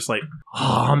and you're just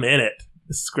I'm in it.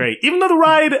 This is great. Even though the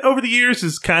ride over the years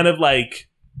is kind of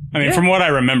from what I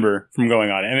remember from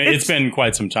going on, it's been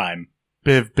quite some time.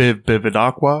 Biv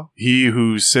Bividaqua. He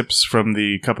who sips from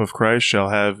the cup of Christ shall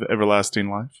have everlasting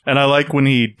life. And I like when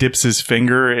he dips his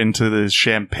finger into the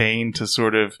champagne to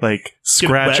sort of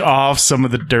scratch off some of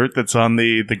the dirt that's on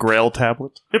the Grail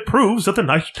tablet. It proves that the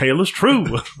Knight's Tale is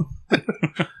true.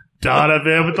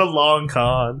 Donovan with the long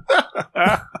con.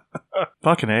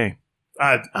 Fucking A.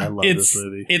 I love this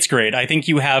movie. It's great. I think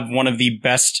you have one of the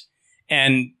best,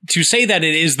 and to say that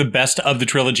it is the best of the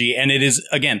trilogy, and it is,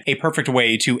 again, a perfect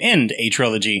way to end a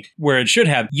trilogy where it should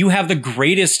have, you have the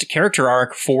greatest character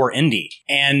arc for Indy.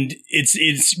 And it's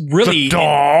really... The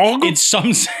dog? It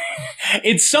sums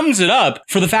it up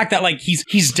for the fact that,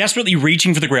 he's desperately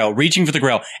reaching for the Grail.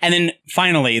 And then,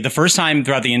 finally, the first time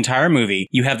throughout the entire movie,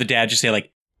 you have the dad just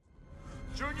say,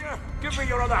 Junior, give me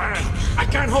your other hand. I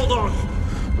can't hold on.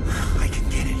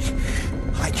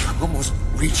 almost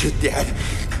reach it, Dad.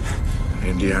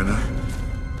 Indiana?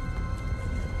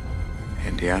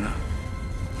 Indiana?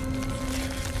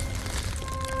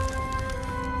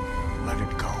 Let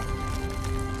it go.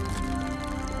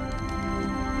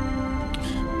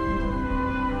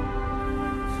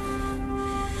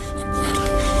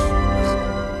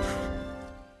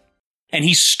 And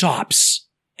he stops.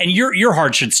 And your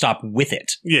heart should stop with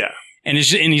it. Yeah. And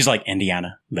he's like,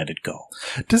 Indiana, let it go.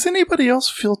 Does anybody else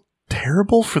feel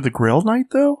terrible for the Grail Knight,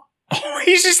 though? Oh,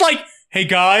 he's just like, hey,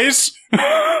 guys.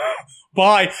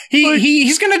 Bye.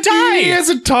 He's gonna die. He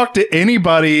hasn't talked to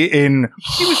anybody in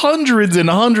hundreds and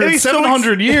hundreds,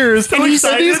 700 years. And these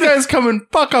guys come and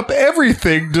fuck up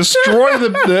everything, destroy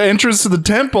the entrance to the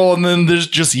temple, and then there's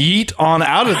just yeet on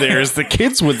out of there, as the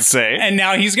kids would say. And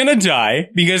now he's gonna die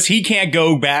because he can't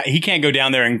go back. He can't go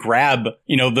down there and grab,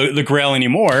 the Grail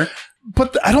anymore.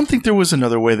 But I don't think there was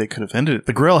another way they could have ended it.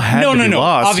 The Grail had to be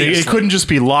lost. Obviously. It couldn't just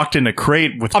be locked in a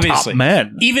crate with top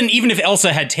men. Even if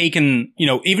Elsa had taken,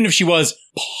 even if she was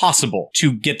possible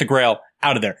to get the Grail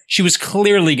out of there, she was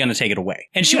clearly going to take it away.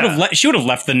 And she would have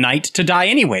left the knight to die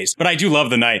anyways. But I do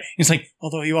love the knight. He's like,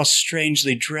 although you are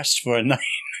strangely dressed for a knight.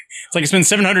 It's like it's been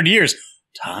 700 years.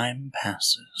 Time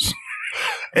passes.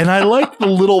 And I like the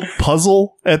little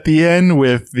puzzle at the end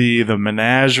with the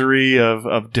menagerie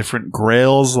of different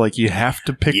grails. Like, you have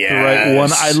to pick the right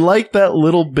one. I like that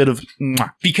little bit of...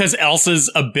 Because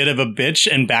Elsa's a bit of a bitch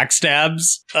and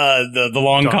backstabs the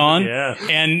long con. Yeah.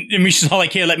 And Misha's all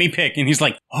like, here, let me pick. And he's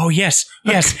like, oh, yes,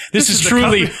 this is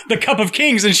truly the Cup of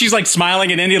Kings. And she's like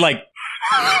smiling at Indy like...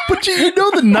 But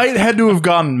the knight had to have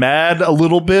gone mad a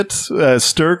little bit,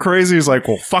 stir crazy. He's like,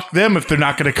 well, fuck them if they're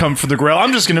not going to come for the Grail.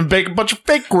 I'm just going to bake a bunch of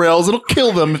fake Grails. It'll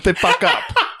kill them if they fuck up.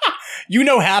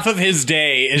 Half of his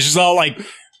day is just all like,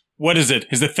 what is it?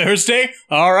 Is it Thursday?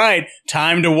 All right,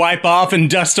 time to wipe off and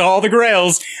dust all the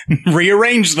Grails,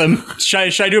 rearrange them.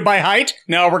 Should I do it by height?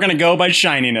 No, we're going to go by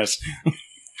shininess.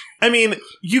 I mean,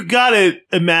 you gotta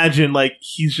imagine, like,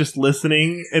 he's just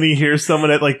listening and he hears someone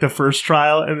at, like, the first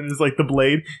trial and then there's, like, the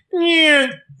blade.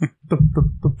 Yeah. He's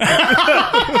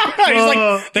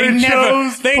like, they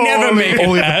never make it.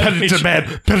 Only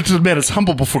the penitent man is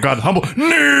humble before God. Humble.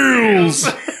 Nails!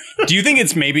 Do you think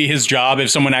it's maybe his job if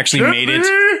someone actually made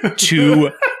it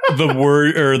to the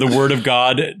word of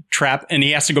God trap and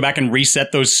he has to go back and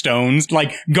reset those stones,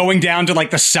 like going down to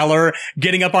like the cellar,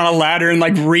 getting up on a ladder and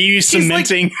like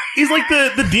re-cementing? He's like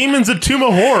the demons of Tomb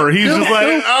of Horror. He's just like,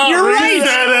 you're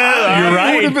right. You're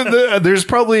right. There's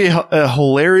probably a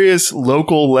hilarious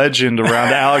local legend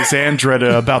around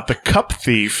Alexandria about the cup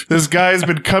thief. This guy's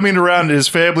been coming around his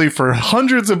family for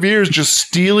hundreds of years, just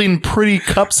stealing pretty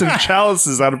cups and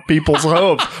chalices out of people's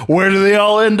homes. Where do they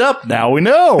all end up? Now we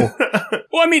know.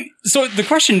 Well, I mean, so the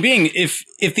question being, if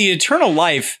the eternal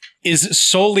life is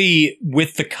solely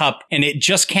with the cup and it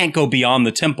just can't go beyond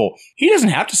the temple, he doesn't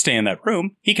have to stay in that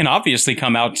room. He can obviously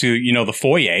come out to, the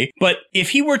foyer. But if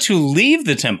he were to leave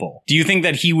the temple, do you think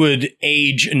that he would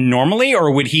age normally,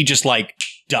 or would he just like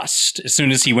dust as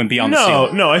soon as he went beyond the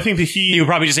ceiling? No, I think that he would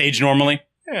probably just age normally.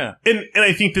 Yeah. And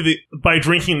I think that by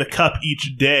drinking the cup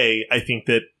each day, I think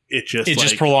that it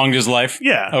just prolonged his life?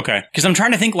 Yeah. Okay. Because I'm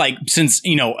trying to think, like, since,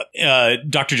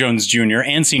 Dr. Jones Jr.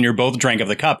 and Sr. both drank of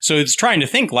the cup. So it's trying to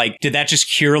think, like, did that just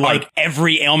cure, like,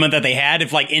 every ailment that they had?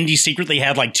 If, like, Indy secretly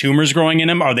had, like, tumors growing in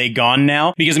him, are they gone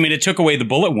now? Because, I mean, it took away the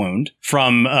bullet wound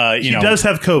from, He does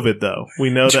have COVID, though. We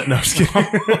know that. No, I'm just kidding.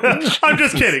 I'm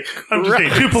just kidding.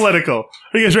 Kidding. Too political.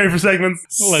 Are you guys ready for segments?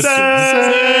 Let's do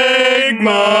it.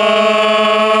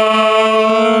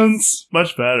 Segments!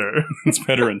 Much better. It's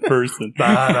better in person.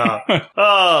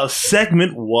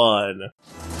 Segment 1.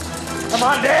 Come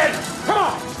on, Dad! Come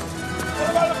on! What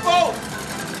about the boat?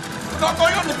 We're not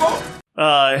going on the boat!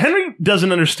 Henry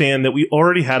doesn't understand that we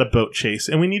already had a boat chase,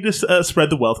 and we need to spread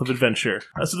the wealth of adventure.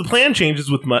 So the plan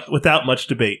changes without much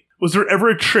debate. Was there ever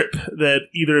a trip that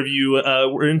either of you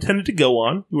were intended to go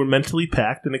on, you were mentally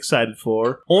packed and excited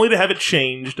for, only to have it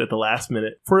changed at the last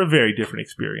minute for a very different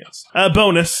experience?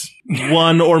 Bonus,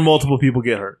 one or multiple people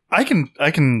get hurt. I can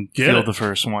feel the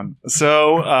first one.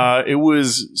 So it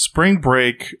was spring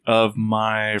break of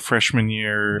my freshman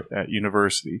year at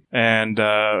university, and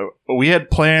we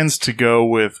had plans to go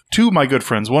with two of my good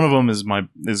friends. One of them is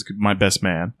my best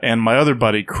man, and my other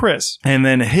buddy Chris. And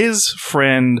then his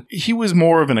friend, he was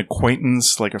more of an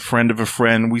acquaintance, like a friend of a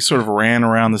friend. We sort of ran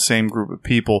around the same group of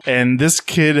people, and this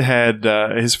kid had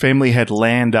his family had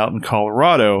land out in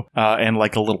Colorado and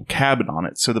like a little cabin on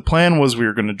it. So the plan was we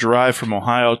were going to drive from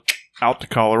Ohio out to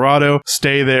Colorado,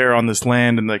 stay there on this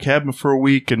land in the cabin for a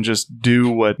week, and just do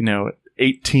what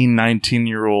 18,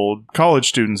 19-year-old college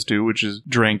students do, which is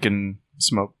drink and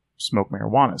smoke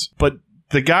marijuanas. But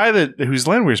the guy whose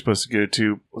land we were supposed to go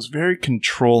to was very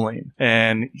controlling,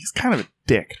 and he's kind of a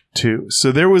dick too.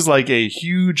 So there was like a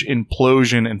huge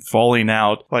implosion and falling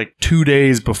out like 2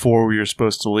 days before we were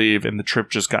supposed to leave, and the trip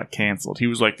just got canceled. He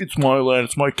was like, "It's my land,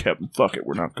 it's my cabin. Fuck it,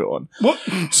 we're not going." What?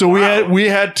 So we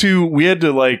had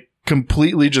to like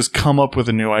completely just come up with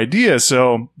a new idea.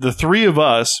 So the three of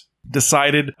us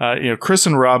decided, Chris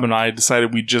and Rob and I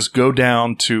decided we'd just go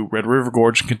down to Red River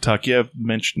Gorge in Kentucky. I've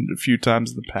mentioned it a few times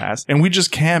in the past. And we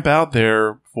just camp out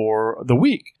there for the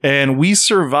week. And we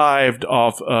survived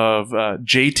off of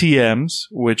JTM's,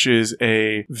 which is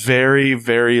a very,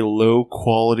 very low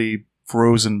quality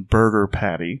frozen burger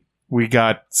patty. We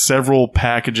got several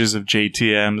packages of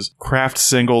JTM's, Kraft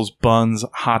singles, buns,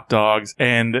 hot dogs,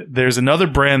 and there's another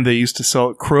brand they used to sell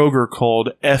at Kroger called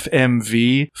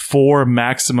FMV, for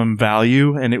maximum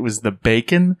value, and it was the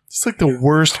bacon. It's like the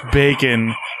worst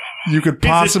bacon you could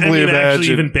possibly imagine.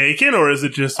 Actually even bacon, or is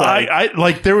it just like... I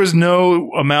like, there was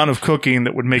no amount of cooking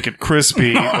that would make it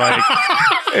crispy. Like,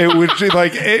 it would be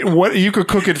like, what you could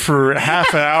cook it for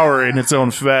half an hour in its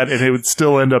own fat, and it would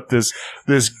still end up this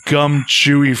gum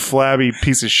chewy flabby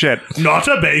piece of shit. Not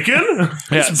a bacon.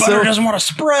 Yeah, this butter doesn't want to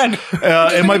spread.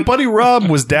 And my buddy Rob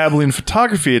was dabbling in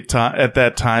photography at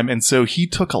that time, and so he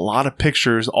took a lot of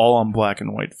pictures all on black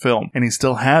and white film, and he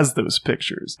still has those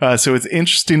pictures. So it's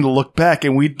interesting to look back,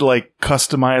 and we'd like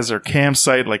customize our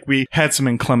campsite. Like, we had some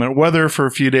inclement weather for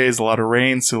a few days, a lot of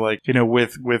rain. So like,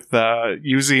 with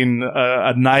using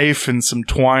a knife and some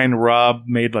twine, Rob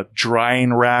made a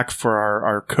drying rack for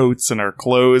our coats and our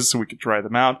clothes so we could dry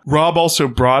them out. Rob also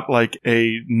brought like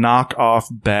a knockoff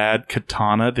bad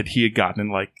katana that he had gotten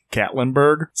in like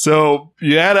Gatlinburg. So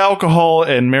you add alcohol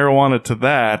and marijuana to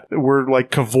that. We're like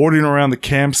cavorting around the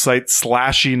campsite,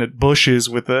 slashing at bushes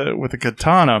with a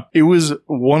katana. It was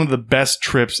one of the best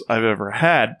trips I've ever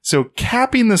had. So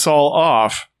capping this all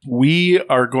off, we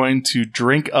are going to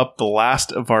drink up the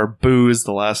last of our booze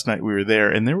the last night we were there,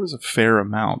 and there was a fair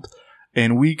amount,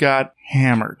 and we got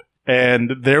hammered.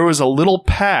 And there was a little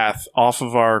path off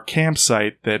of our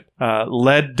campsite that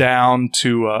led down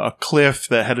to a cliff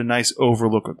that had a nice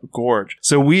overlook of the gorge.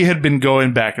 So we had been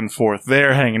going back and forth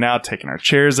there, hanging out, taking our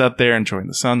chairs out there, enjoying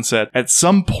the sunset. At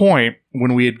some point,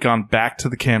 when we had gone back to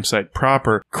the campsite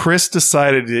proper, Chris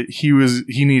decided that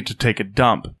he needed to take a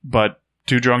dump, but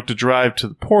too drunk to drive to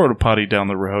the porta potty down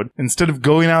the road. Instead of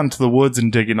going out into the woods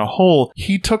and digging a hole,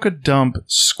 he took a dump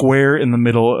square in the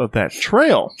middle of that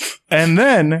trail. And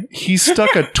then he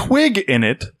stuck a twig in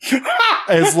it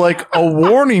as like a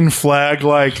warning flag,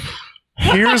 like,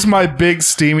 here's my big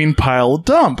steaming pile of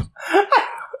dump.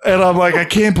 And I'm like, I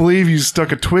can't believe you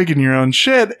stuck a twig in your own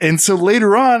shit. And so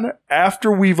later on,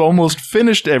 after we've almost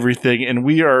finished everything and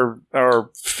we are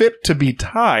fit to be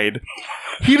tied,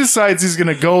 he decides he's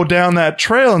going to go down that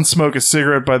trail and smoke a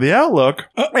cigarette by the outlook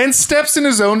and steps in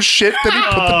his own shit that he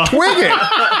put the twig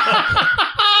in.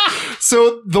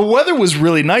 So the weather was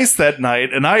really nice that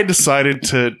night, and I decided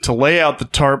to lay out the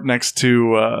tarp next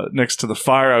to the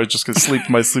fire. I was just going to sleep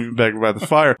in my sleeping bag by the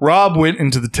fire. Rob went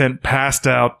into the tent, passed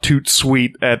out, toot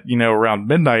sweet at around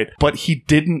midnight, but he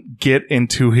didn't get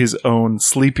into his own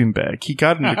sleeping bag. He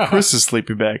got into Chris's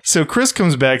sleeping bag. So Chris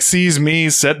comes back, sees me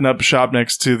setting up shop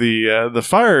next to the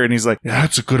fire, and he's like, "Yeah,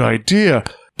 that's a good idea."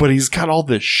 But he's got all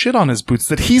this shit on his boots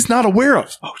that he's not aware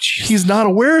of. Oh, geez. He's not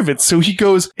aware of it. So he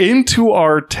goes into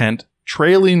our tent,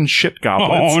 trailing shit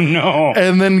goblets. Oh, no.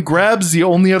 And then grabs the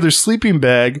only other sleeping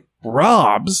bag,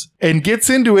 Rob's, and gets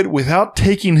into it without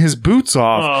taking his boots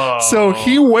off. Oh. So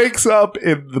he wakes up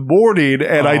in the morning,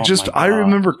 and I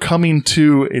remember coming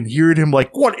to and hearing him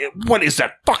like, what is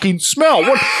that fucking smell?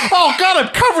 What? Oh, God,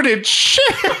 I'm covered in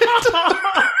shit.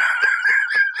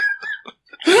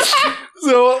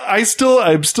 So I'm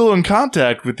still in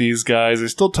contact with these guys. I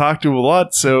still talk to them a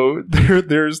lot. So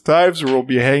there's times where we'll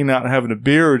be hanging out and having a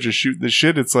beer or just shooting the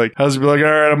shit. It's like, how's it be like, all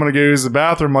right, I'm going to go use the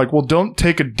bathroom. I'm like, well, don't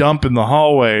take a dump in the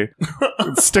hallway.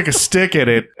 Stick a stick in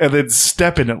it and then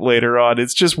step in it later on.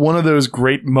 It's just one of those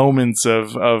great moments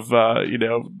of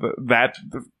that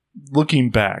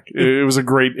looking back. It was a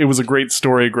great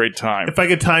story, a great time. If I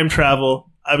could time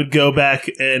travel, I would go back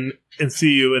and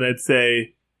see you, and I'd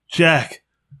say, Jack,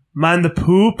 mind the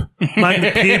poop, mind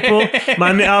the people,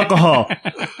 mind the alcohol.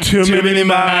 Too many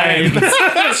minds.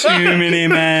 Too many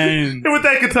minds. And with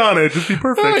that katana, it'd just be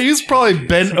perfect. Oh, he's probably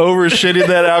bent over shitting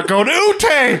that out going,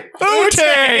 Ute!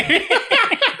 Ute!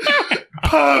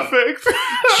 Perfect.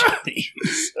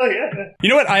 Oh, yeah. You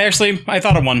know what? I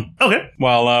thought of one. Okay.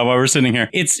 While we're sitting here.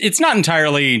 It's not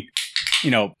entirely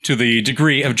to the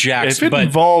degree of Jax. If it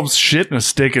involves shit and a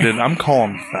stick in it, I'm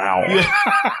calling foul.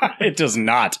 It does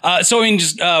not. So I mean,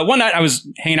 just one night I was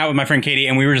hanging out with my friend Katie,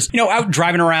 and we were just out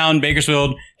driving around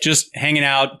Bakersfield, just hanging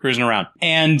out, cruising around,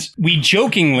 and we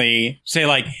jokingly say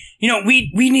like,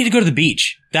 we need to go to the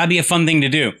beach. That'd be a fun thing to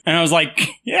do. And I was like,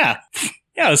 yeah,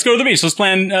 let's go to the beach. Let's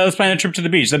plan a trip to the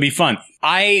beach. That'd be fun.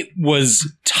 I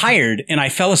was tired and I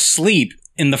fell asleep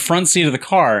in the front seat of the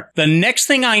car. The next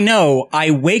thing I know,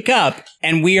 I wake up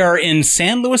and we are in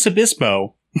San Luis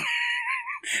Obispo.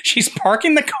 She's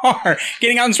parking the car,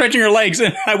 getting out and stretching her legs.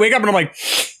 And I wake up and I'm like,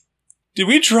 did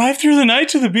we drive through the night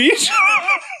to the beach?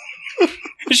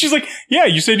 And she's like, yeah,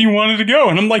 you said you wanted to go.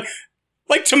 And I'm like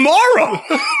tomorrow.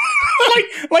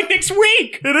 like next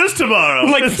week. It is tomorrow.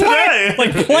 It's today.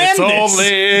 Plan it's this.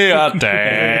 Only a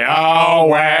day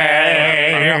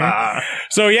away.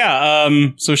 So yeah,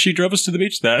 so she drove us to the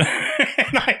beach then.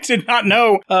 And I did not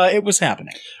know it was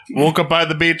happening. Woke up by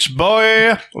the beach,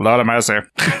 boy. Lord of mercy.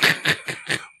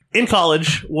 In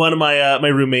college, one of my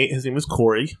roommate, his name was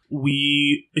Corey.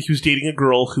 He was dating a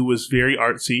girl who was very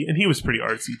artsy, and he was pretty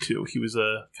artsy too. He was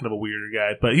a kind of a weirder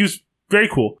guy, but he was very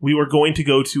cool. We were going to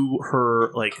go to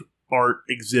her art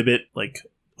exhibit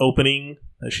opening.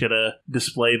 She had a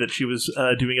display that she was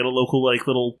doing at a local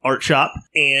little art shop,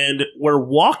 and we're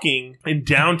walking in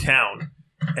downtown,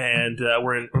 and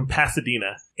we're in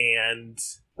Pasadena, and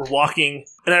we're walking,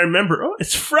 and I remember,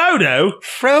 it's Frodo,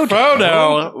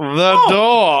 the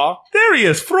door. There he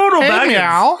is, Frodo Baggins.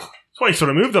 Meow. That's why he sort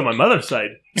of moved on my mother's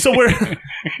side. So we're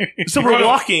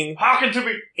walking, Talking to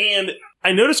me, and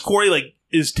I noticed Corey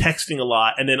is texting a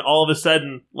lot, and then all of a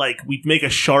sudden we make a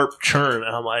sharp turn,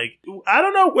 and I'm like, I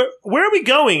don't know, where are we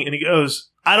going? And he goes,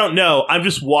 I don't know, I'm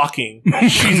just walking.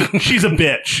 She's a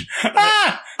bitch.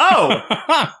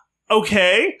 Oh,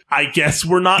 okay, I guess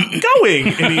we're not going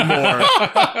anymore.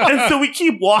 And so we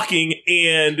keep walking,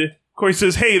 and Corey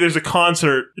says, hey, there's a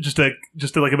concert just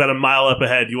about a mile up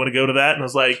ahead. You want to go to that? And I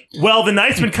was like, well, the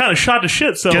night's been kind of shot to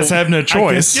shit, so guess I have no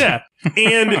choice. Yeah.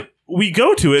 And we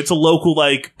go to it. It's a local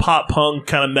pop punk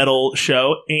kind of metal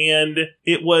show, and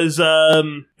it was a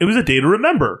day to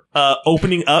remember.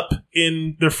 Opening up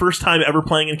in their first time ever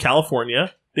playing in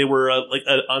California. They were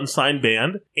an unsigned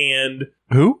band, and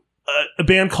who? A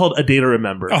band called A Day to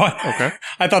Remember. Oh, okay.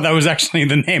 I thought that was actually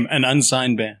the name, an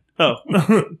unsigned band. Oh.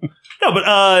 No,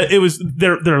 but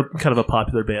they're kind of a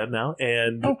popular band now,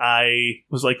 and I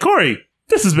was like, Corey,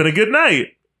 this has been a good night.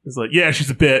 He's like, yeah, she's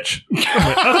a bitch.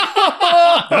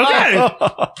 Okay.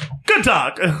 Good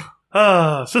talk.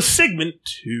 So segment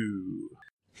 2.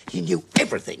 He knew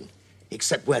everything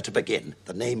except where to begin,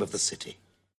 the name of the city.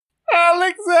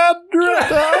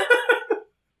 Alexandria.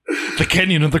 The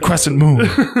canyon of the crescent moon.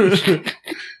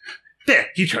 There,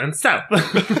 he turns south.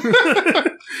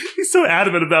 He's so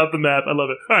adamant about the map. I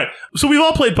love it. All right. So we've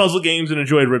all played puzzle games and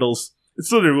enjoyed riddles.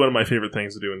 It's literally one of my favorite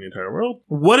things to do in the entire world.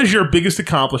 What is your biggest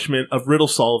accomplishment of riddle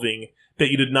solving that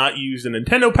you did not use a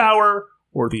Nintendo Power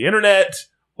or the internet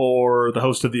or the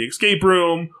host of the escape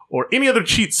room or any other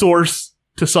cheat source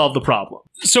to solve the problem?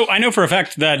 So I know for a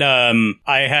fact that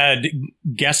I had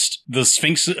guessed the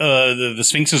Sphinx, the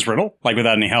Sphinx's riddle,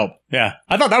 without any help. Yeah,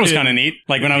 I thought that was kind of neat.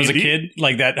 When I was a kid,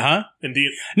 that, huh?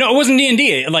 Indeed. No, it wasn't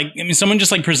D&D. Someone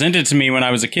just presented it to me when I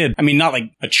was a kid. I mean, not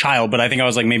a child, but I think I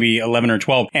was maybe 11 or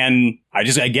 12, and I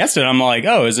guessed it. I'm like,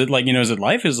 oh, is it is it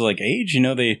life? Is it age?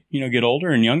 They get older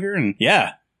and younger, and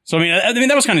yeah. So I mean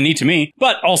that was kind of neat to me,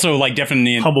 but also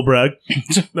definitely humble brag.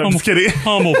 No, I'm just kidding.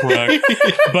 Humble brag.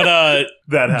 But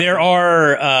there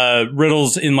are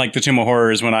riddles in the Tomb of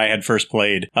Horrors when I had first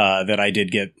played that I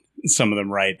did get some of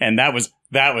them right, and that was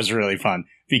really fun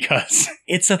because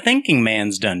it's a thinking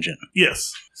man's dungeon.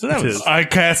 Yes. So that was. I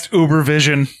cast Uber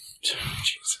Vision.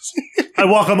 Jesus. I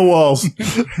walk on the walls.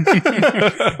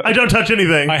 I don't touch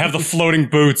anything. I have the floating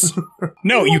boots.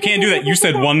 No, you can't do that. You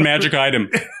said one magic item.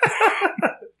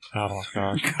 Oh,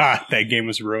 God. God, that game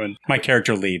was ruined. My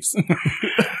character leaves.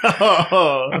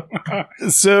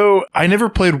 So, I never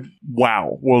played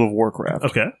WoW, World of Warcraft.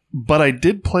 Okay. But I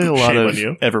did play a lot of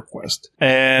EverQuest.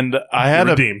 And I had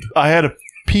a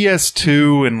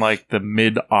PS2 in the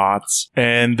mid-aughts,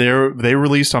 and they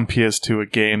released on PS2 a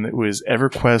game that was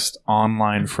EverQuest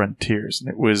Online Frontiers, and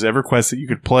it was EverQuest that you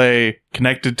could play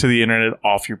connected to the internet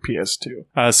off your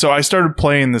PS2. So I started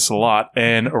playing this a lot,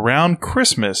 and around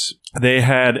Christmas, they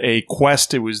had a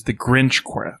quest. It was the Grinch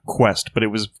quest, but it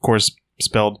was, of course,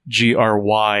 spelled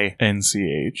Grynch.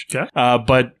 Okay.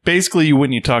 But basically, you went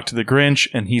and you talked to the Grinch,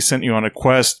 and he sent you on a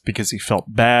quest because he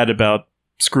felt bad about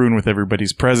screwing with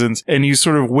everybody's presents. And you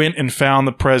sort of went and found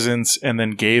the presents and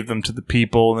then gave them to the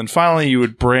people. And then finally you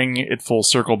would bring it full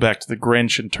circle back to the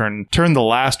Grinch and turn the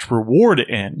last reward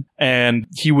in. And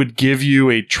he would give you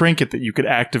a trinket that you could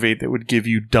activate that would give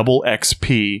you double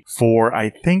XP for, I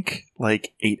think,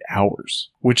 like 8 hours,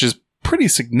 which is pretty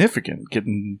significant,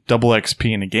 getting double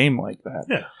XP in a game like that.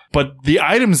 Yeah. But the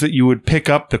items that you would pick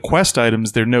up, the quest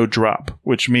items, they're no drop,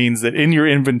 which means that in your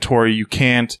inventory, you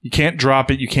can't drop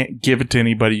it, you can't give it to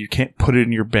anybody, you can't put it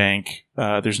in your bank.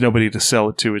 There's nobody to sell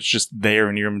it to. It's just there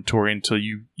in your inventory until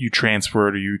you transfer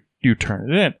it or you turn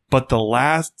it in. But the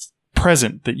last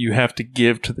present that you have to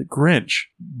give to the Grinch,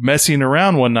 messing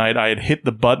around one night, I had hit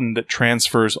the button that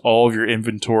transfers all of your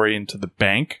inventory into the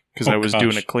bank because I was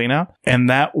doing a clean out. And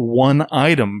that one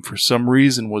item, for some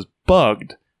reason, was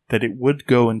bugged that it would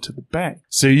go into the bank.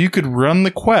 So you could run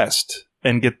the quest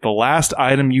and get the last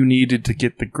item you needed to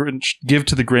get the Grinch, give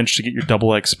to the Grinch to get your double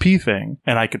XP thing.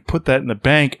 And I could put that in the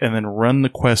bank and then run the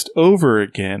quest over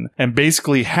again and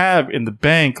basically have in the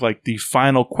bank like the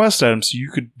final quest item. So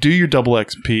you could do your double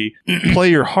XP, play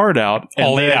your heart out. And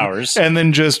all 8 hours. And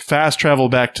then just fast travel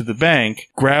back to the bank,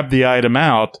 grab the item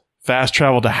out, fast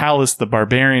travel to Hallis, the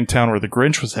barbarian town where the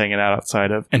Grinch was hanging out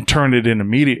outside of, and turn it in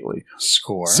immediately.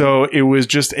 Score. So it was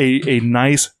just a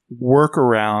nice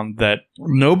workaround that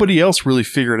nobody else really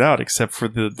figured out except for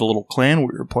the little clan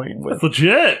we were playing with. That's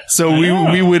legit. So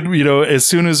we would, as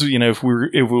soon as, if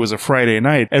it was a Friday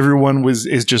night, everyone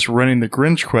is just running the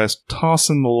Grinch quest,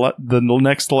 tossing the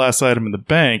next to last item in the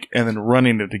bank, and then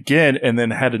running it again, and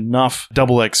then had enough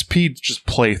double XP to just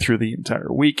play through the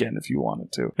entire weekend if you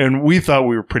wanted to. And we thought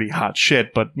we were pretty hot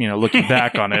shit, but, looking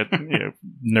back on it,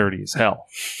 nerdy as hell.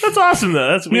 That's awesome,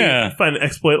 though. We find an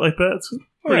exploit like that. It's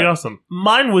pretty awesome.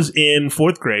 Mine was in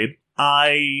 4th grade.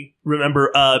 I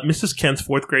remember Mrs. Kent's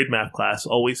 4th grade math class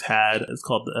always had, it's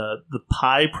called the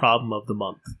Pie Problem of the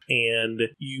Month. And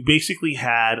you basically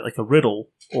had like a riddle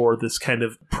or this kind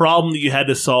of problem that you had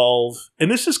to solve. And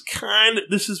this is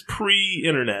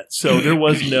pre-internet. So there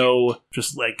was no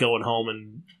just like going home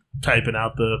and typing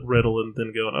out the riddle and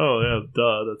then going, oh, yeah,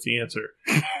 duh, that's the answer.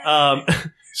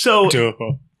 So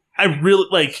I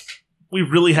really we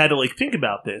really had to think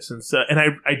about this, and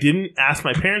I didn't ask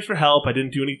my parents for help. I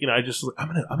didn't do anything. I just I'm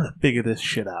gonna figure this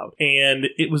shit out. And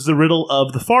it was the riddle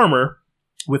of the farmer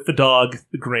with the dog,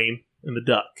 the grain, and the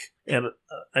duck. And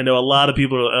I know a lot of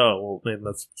people are like, oh, well, man,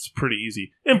 that's pretty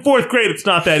easy. In 4th grade, it's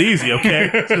not that easy.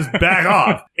 Okay, just back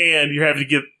off. And you have to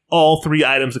get all 3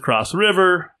 items across the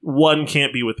river. One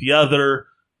can't be with the other,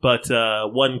 but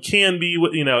one can be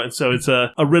with And so it's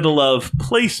a riddle of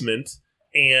placement.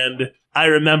 And I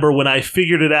remember when I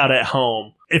figured it out at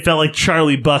home, it felt like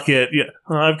Charlie Bucket. Yeah,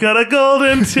 I've got a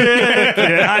golden ticket.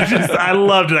 I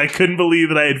loved it. I couldn't believe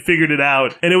that I had figured it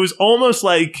out. And it was almost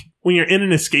like when you're in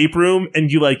an escape room and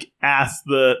you ask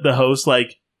the host,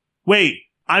 wait,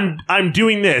 I'm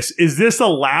doing this. Is this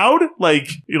allowed?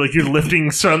 You're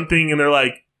lifting something and they're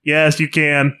like, yes, you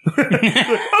can.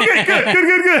 Okay,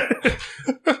 good.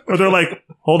 Or they're like,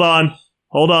 hold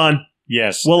on.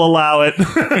 Yes. We'll allow it.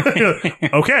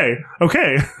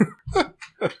 Okay.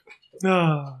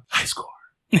 High score.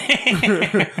 All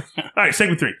right,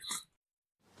 segment 3.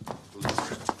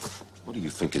 What do you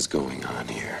think is going on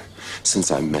here?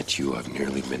 Since I met you, I've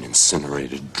nearly been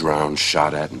incinerated, drowned,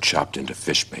 shot at, and chopped into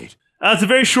fish bait. It's a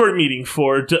very short meeting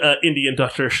for Indy and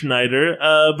Dr. Schneider,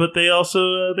 but they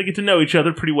also they get to know each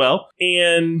other pretty well.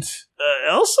 And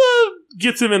Elsa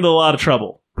gets him into a lot of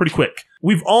trouble pretty quick.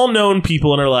 We've all known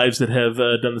people in our lives that have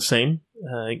done the same,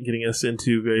 getting us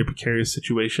into very precarious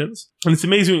situations. And it's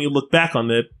amazing when you look back on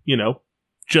that,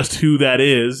 just who that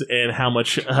is and how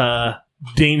much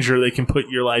danger they can put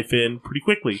your life in pretty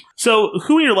quickly. So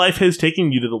who in your life has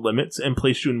taken you to the limits and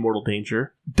placed you in mortal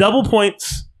danger? Double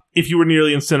points if you were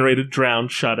nearly incinerated,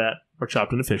 drowned, shot at, or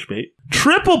chopped into fish bait.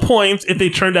 Triple points if they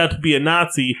turned out to be a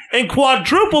Nazi. And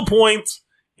quadruple points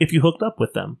if you hooked up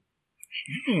with them.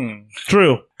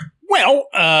 True. Well,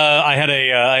 I had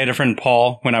a friend,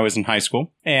 Paul, when I was in high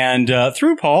school. And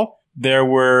through Paul, there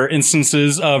were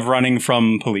instances of running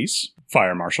from police,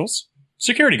 fire marshals,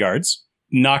 security guards,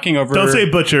 knocking over... Don't say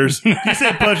butchers. If you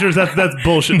say butchers, that's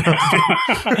bullshit.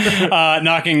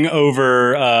 Knocking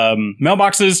over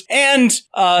mailboxes and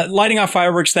lighting off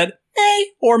fireworks that may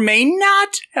or may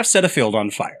not have set a field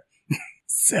on fire.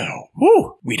 So,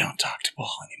 we don't talk to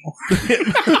Paul anymore.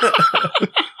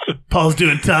 Paul's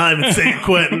doing time in San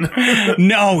Quentin.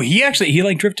 No, he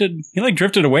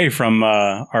drifted away from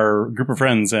our group of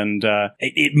friends, and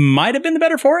it might have been the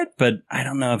better for it, but I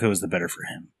don't know if it was the better for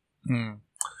him.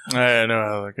 I know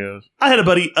how that goes. I had a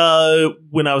buddy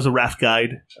when I was a raft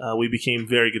guide. We became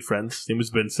very good friends. His name was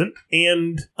Vincent.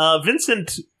 And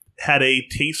Vincent had a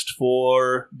taste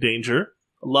for danger.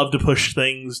 Loved to push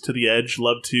things to the edge.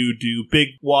 Loved to do big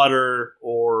water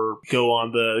or go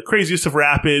on the craziest of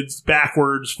rapids,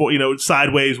 backwards,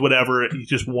 sideways, whatever. He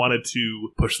just wanted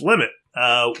to push the limit.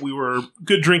 We were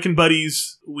good drinking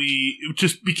buddies. We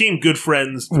just became good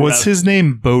friends. Was his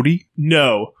name Bodie?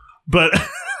 No, but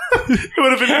it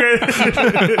would have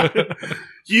been great.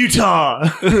 Utah.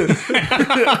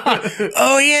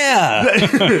 Oh,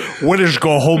 yeah. Winners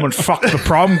go home and fuck the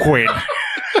prom queen.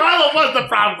 Carla was the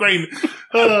prom queen.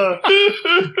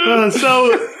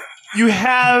 So you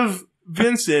have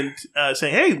Vincent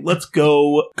saying, "Hey, let's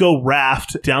go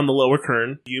raft down the Lower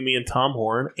Kern, you, me, and Tom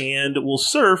Horn, and we'll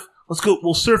surf.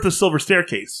 We'll surf the Silver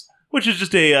Staircase, which is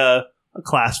just a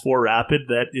Class 4 rapid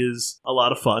that is a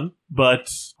lot of fun,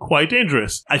 but quite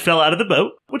dangerous. I fell out of the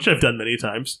boat, which I've done many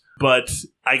times, but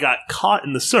I got caught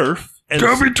in the surf. And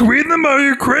go between them, are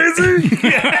you crazy?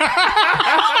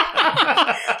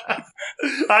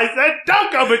 I said,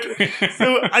 don't go between.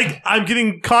 So I'm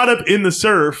getting caught up in the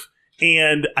surf,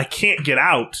 and I can't get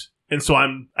out. And so I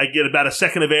get about a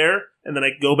second of air, and then I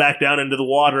go back down into the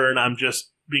water, and I'm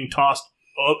just being tossed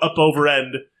up over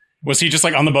end. Was he just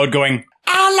like on the boat going,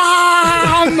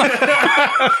 alarm?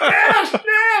 Yes,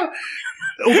 no!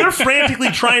 We're frantically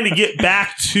trying to get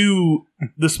back to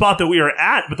the spot that we are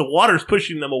at, but the water's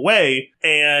pushing them away.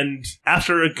 And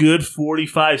after a good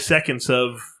 45 seconds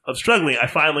of struggling, I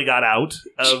finally got out.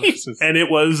 And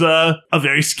it was a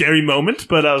very scary moment,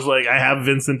 but I was like, I have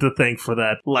Vincent to thank for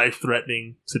that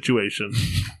life-threatening situation.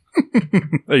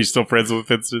 Are you still friends with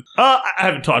Vincent? I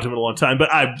haven't talked to him in a long time,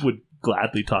 but I would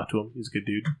gladly talk to him. He's a good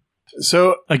dude.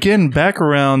 So, again, back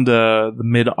around the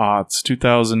mid-aughts,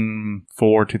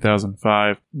 2004,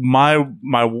 2005,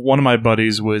 one of my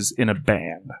buddies was in a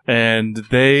band, and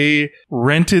they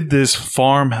rented this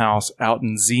farmhouse out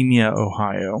in Xenia,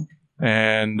 Ohio,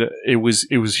 and it was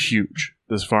huge,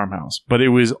 this farmhouse. But it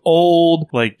was old.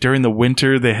 Like, during the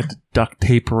winter, they had to duct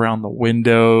tape around the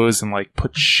windows and, like,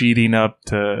 put sheeting up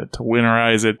to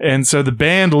winterize it. And so the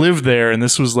band lived there, and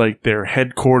this was, like, their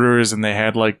headquarters, and they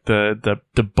had, like, the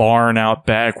barn out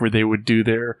back where they would do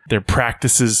their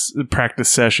practice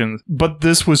sessions. But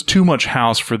this was too much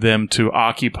house for them to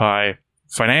occupy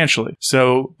financially.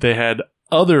 So they had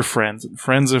other friends and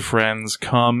friends of friends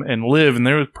come and live, and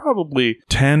there was probably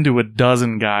 10 to a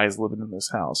dozen guys living in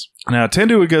this house. Now, 10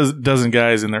 to a dozen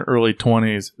guys in their early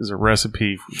 20s is a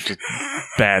recipe for just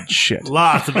bad shit.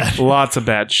 Lots of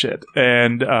bad shit.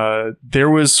 And there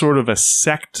was sort of a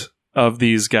sect of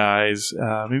these guys,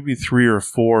 maybe 3 or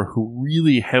 4, who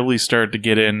really heavily started to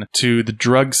get into the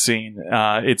drug scene.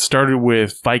 It started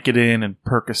with Vicodin and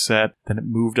Percocet, then it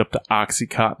moved up to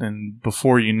Oxycontin, and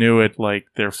before you knew it, like,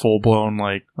 they're full-blown,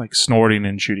 like snorting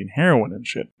and shooting heroin and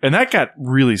shit. And that got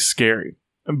really scary.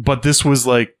 But this was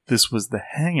the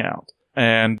hangout.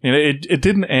 And it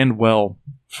didn't end well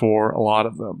for a lot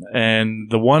of them. And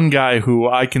the one guy who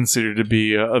I consider to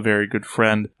be a very good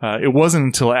friend, it wasn't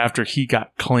until after he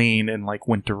got clean and, like,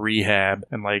 went to rehab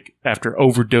and, like, after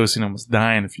overdosing, almost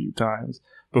dying a few times,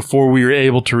 before we were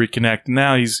able to reconnect.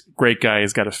 Now he's a great guy.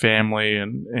 He's got a family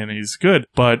and he's good.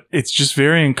 But it's just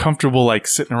very uncomfortable, like,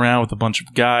 sitting around with a bunch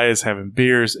of guys having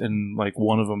beers, and, like,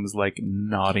 one of them is, like,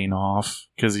 nodding off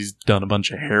because he's done a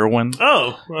bunch of heroin.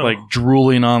 Oh. Like,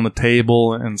 drooling on the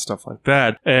table and stuff like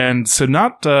that. And so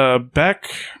not back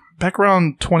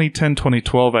around 2010,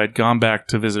 2012, I had gone back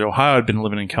to visit Ohio. I'd been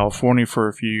living in California for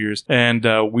a few years. And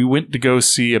we went to go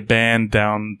see a band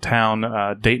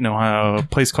downtown Dayton, Ohio, a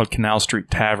place called Canal Street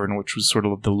Tavern, which was sort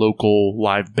of the local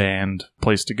live band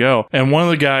place to go. And one of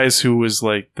the guys who was,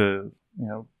 like,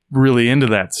 really into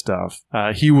that stuff,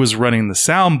 he was running the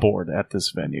soundboard at this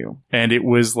venue. And it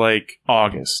was, like,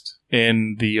 August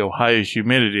in the Ohio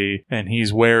humidity, and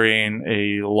he's wearing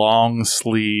a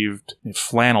long-sleeved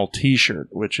flannel t-shirt,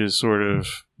 which is sort of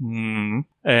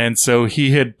and so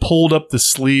he had pulled up the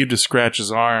sleeve to scratch his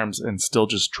arms, and still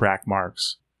just track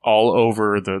marks all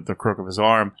over the crook of his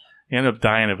arm. He ended up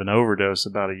dying of an overdose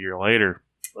about a year later.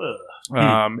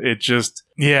 It just,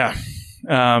 yeah.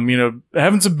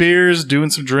 Having some beers, doing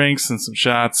some drinks and some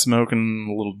shots, smoking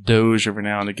a little Doge every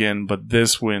now and again, but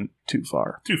this went too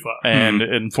far. And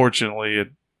unfortunately,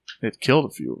 it killed a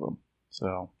few of them.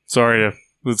 So, sorry to...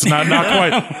 It's not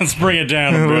quite... Let's bring it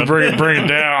down. bring it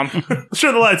down. Let's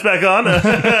turn the lights back on.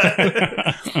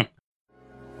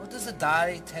 What does the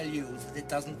diary tell you that it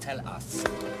doesn't tell us?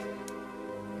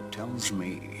 It tells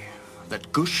me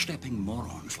that goose-stepping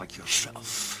morons like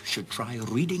yourself should try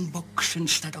reading books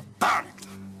instead of burning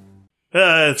them.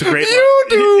 It's a great You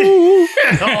do!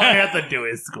 All I have to do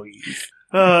is squeeze.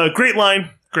 Great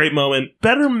line. Great moment.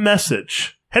 Better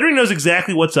message. Henry knows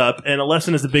exactly what's up, and a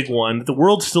lesson is a big one that the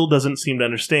world still doesn't seem to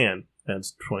understand.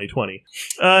 That's 2020.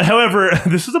 However,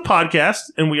 this is a podcast,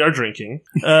 and we are drinking.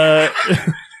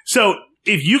 So,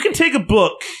 if you can take a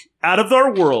book out of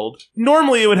our world,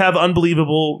 normally it would have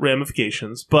unbelievable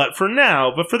ramifications, but for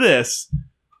this,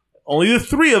 only the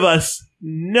three of us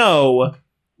know,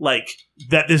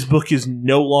 that this book is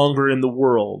no longer in the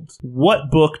world. What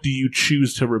book do you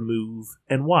choose to remove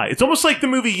and why? It's almost like the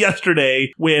movie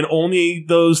Yesterday when only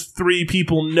those three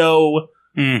people know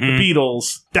the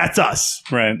Beatles. That's us.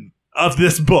 Right. Of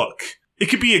this book. It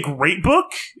could be a great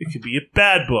book. It could be a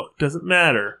bad book. Doesn't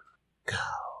matter.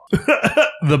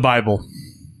 The Bible.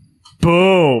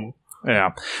 Boom.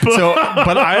 Yeah. So,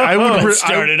 but I would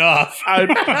start it off.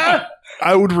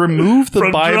 I would remove the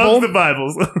From Bible. drugs to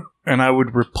Bibles. And I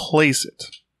would replace it.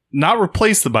 Not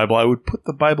replace the Bible. I would put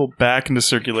the Bible back into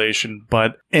circulation,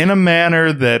 but in a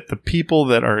manner that the people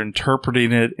that are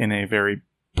interpreting it in a very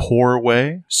poor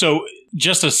way. So,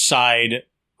 just a side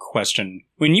question.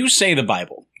 When you say the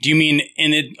Bible, do you mean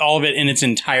all of it in its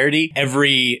entirety?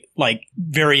 Every,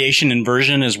 variation and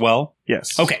version as well?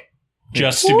 Yes. Okay.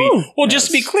 Just to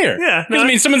be clear. Yeah.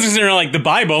 Because, someone's considering, the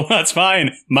Bible, that's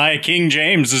fine. My King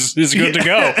James is good to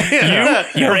go.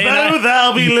 Your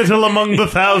thou be little among the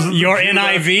thousands. Your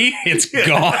NIV, it's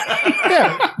gone.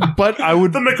 Yeah. But I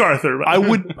would... The MacArthur. I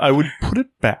would put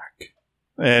it back.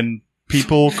 And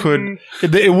people could...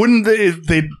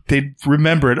 They'd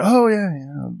remember it. Oh, yeah,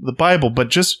 the Bible. But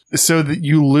just so that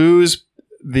you lose...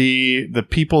 the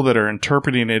people that are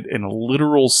interpreting it in a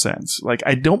literal sense.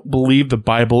 I don't believe the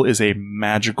Bible is a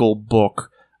magical book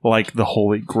like the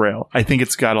Holy Grail. I think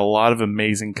it's got a lot of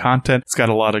amazing content. It's got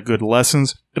a lot of good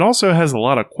lessons. It also has a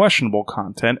lot of questionable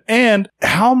content. And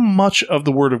how much of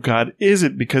the Word of God is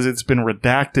it because it's been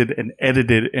redacted and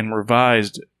edited and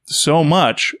revised so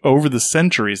much over the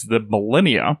centuries, the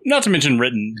millennia. Not to mention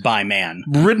written by man.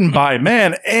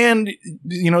 And,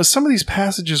 some of these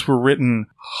passages were written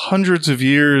hundreds of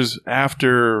years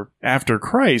after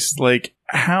Christ.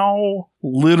 How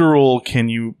literal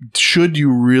should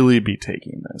you really be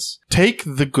taking this? Take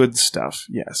the good stuff,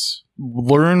 yes.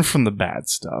 Learn from the bad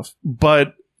stuff.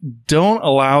 But don't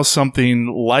allow something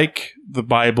like the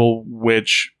Bible,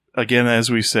 which, again, as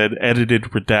we said, edited,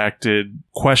 redacted,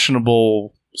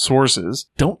 questionable sources,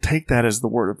 don't take that as the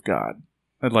Word of God.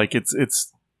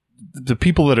 It's the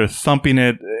people that are thumping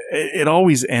it, it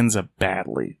always ends up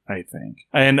badly, I think.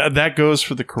 And that goes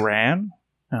for the Quran.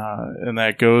 And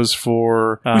that goes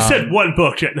for... we said one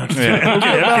book yet. No,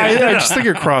 I just think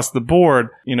across the board,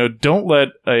 don't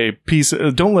let a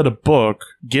book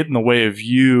get in the way of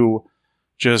you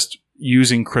just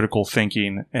using critical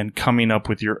thinking and coming up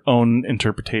with your own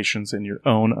interpretations and your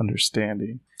own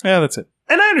understanding. Yeah, that's it.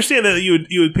 And I understand that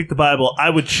you would pick the Bible. I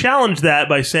would challenge that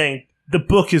by saying the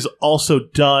book has also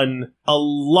done a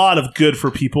lot of good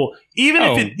for people, even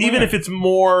if it's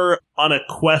more on a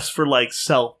quest for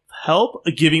self-help,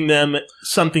 giving them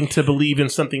something to believe in,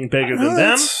 something bigger than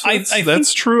them.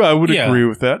 That's true. I would agree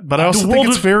with that, but I also think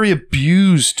it's very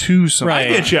abused too.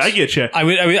 Sometimes. Right. I get you.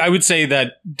 I would say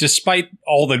that despite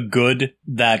all the good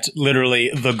that literally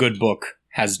the good book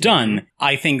has done,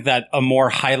 I think that a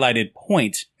more highlighted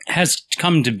point has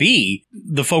come to be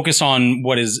the focus on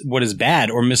what is bad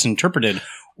or misinterpreted.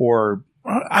 Or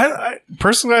I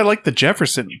personally, I like the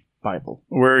Jefferson Bible,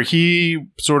 where he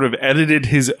sort of edited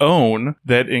his own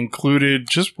that included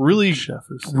just really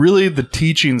the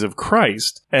teachings of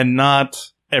Christ and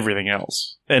not everything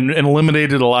else, and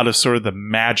eliminated a lot of sort of the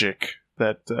magic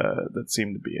that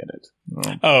seemed to be in it.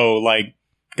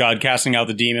 God casting out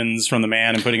the demons from the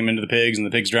man and putting them into the pigs, and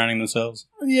the pigs drowning themselves.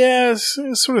 Yes,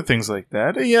 sort of things like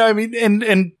that. Yeah, I mean,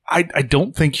 and I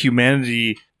don't think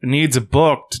humanity needs a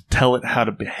book to tell it how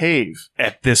to behave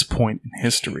at this point in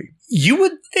history. You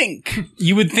would think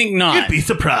not. You'd be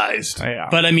surprised. Yeah.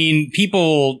 But even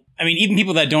people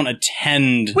that don't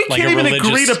attend, we can't even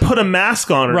agree to put a mask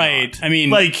on, right? Not. I mean,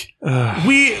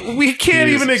 we can't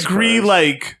even agree.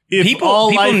 Christ. If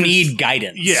people need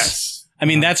guidance. Yes. I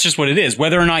mean, that's just what it is.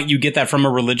 Whether or not you get that from a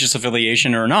religious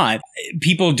affiliation or not,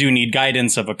 people do need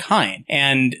guidance of a kind.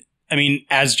 And, I mean,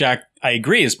 as Jack, I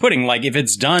agree, is putting, if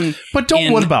it's done... But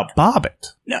what about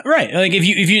Bobbitt? No, right.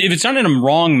 If it's done in a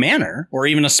wrong manner, or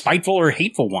even a spiteful or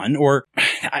hateful one, or...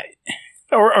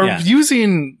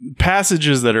 using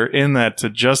passages that are in that to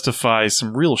justify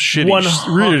some real shitty,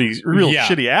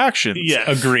 shitty actions. Yes.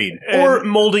 Agreed. Or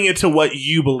molding it to what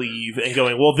you believe and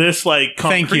going, well, this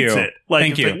concretes it.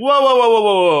 Thank you.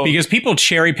 Whoa. Because people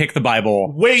cherry pick the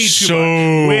Bible way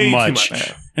too much.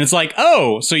 much. And it's like,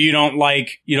 oh, so you don't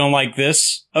like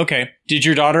this? Okay. Did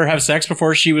your daughter have sex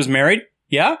before she was married?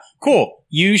 Yeah? Cool.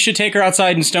 You should take her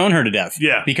outside and stone her to death.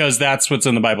 Yeah. Because that's what's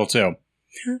in the Bible too.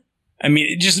 I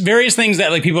mean, just various things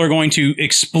that like people are going to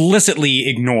explicitly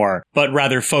ignore, but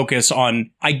rather focus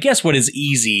on, I guess, what is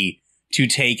easy to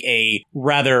take a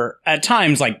rather, at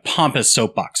times, like pompous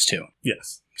soapbox to.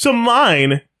 Yes. So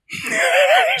mine...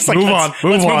 It's like, let's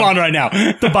move on right now.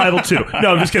 The Bible too.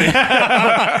 No, I'm just kidding.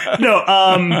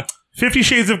 No, 50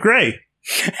 Shades of Grey.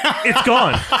 It's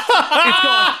gone. It's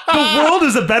gone. The world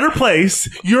is a better place.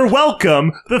 You're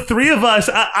welcome. The three of us,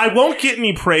 I won't get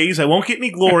any praise. I won't get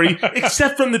any glory,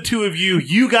 except from the two of you.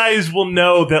 You guys will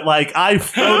know that, like, I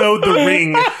Frodo'd the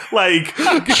ring. Like,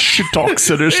 she talks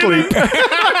in her sleep.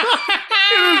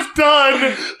 It is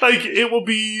done. Like, it will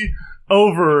be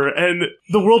over, and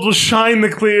the world will shine the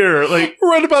clear. Like,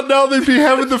 right about now, they'd be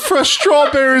having the fresh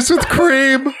strawberries with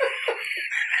cream.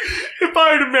 If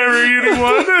I were to marry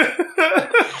anyone,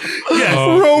 yes,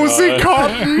 Rosie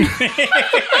Cotton.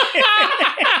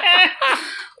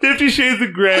 50 Shades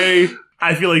of Grey,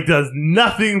 I feel like does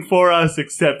nothing for us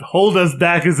except hold us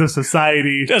back as a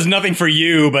society. Does nothing for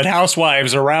you, but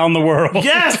housewives around the world.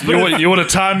 Yes, you want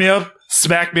to tie me up,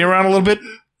 smack me around a little bit?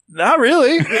 Not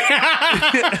really. And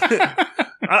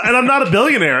I'm not a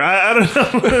billionaire. I don't know.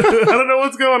 I don't know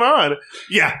what's going on.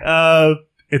 Yeah,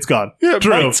 it's gone. Yeah,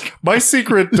 true. My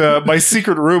secret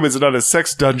room is not a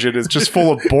sex dungeon. It's just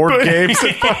full of board games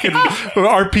and fucking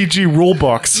RPG rule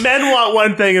books. Men want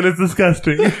one thing, and it's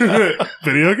disgusting.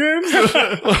 Video games.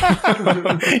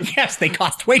 Yes, they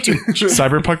cost way too much.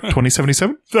 Cyberpunk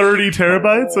 2077, 30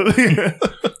 terabytes.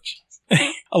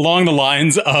 Along the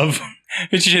lines of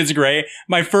 50 Shades of Grey,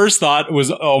 my first thought was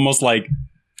almost like,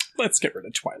 let's get rid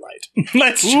of Twilight.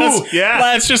 Let's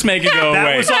just make it go away.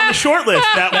 That was on the short list.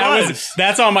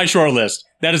 That's on my short list.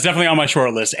 That is definitely on my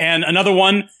short list. And another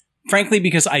one, frankly,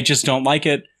 because I just don't like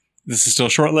it. This is still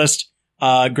short list.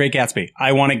 Great Gatsby.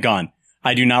 I want it gone.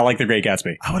 I do not like The Great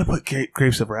Gatsby. I would have put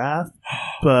Grapes of Wrath,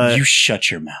 but you shut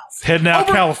your mouth. Heading out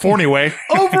California way.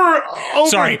 Over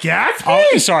sorry,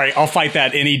 Gatsby. I'll fight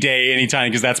that any day, anytime,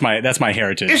 because that's my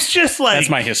heritage. It's just like that's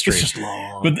my history. It's just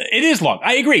long, but it is long.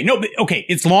 I agree. No, but, okay,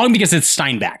 it's long because it's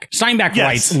Steinbeck. Steinbeck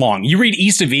writes long. You read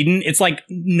East of Eden, it's like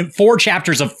 4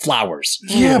 chapters of flowers.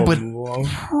 Yeah, but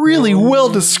really well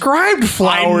described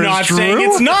flowers. I'm not saying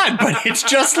it's not, but it's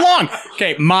just long.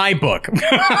 Okay, my book,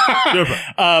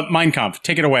 Mein Kampf.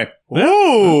 Take it away.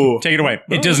 Ooh. Take it away.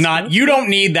 It does not. You don't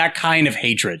need that kind of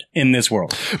hatred in this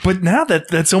world. But now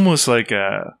that's almost like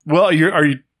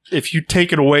if you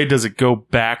take it away, does it go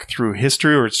back through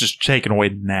history, or it's just taken away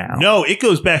now? No, it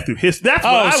goes back through history. That's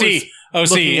what I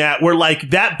was looking at. Where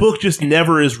like that book just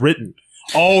never is written.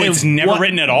 Oh, it's never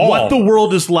written at all. What the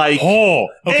world is like. Oh,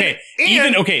 okay.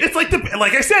 And it's like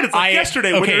like I said, it's like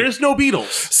yesterday when there is no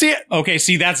Beatles.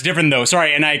 See, that's different though.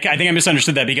 Sorry, and I think I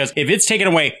misunderstood that, because if it's taken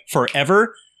away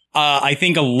forever, I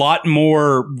think a lot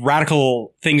more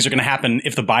radical things are going to happen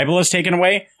if the Bible is taken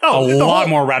away. A lot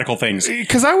more radical things.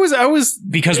 Because I was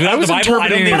because without the Bible, I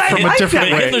don't think from a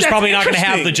different way. Hitler's probably not going to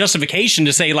have the justification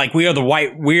to say like we are the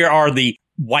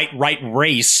white right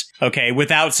race, okay,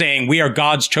 without saying we are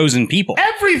God's chosen people.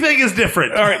 Everything is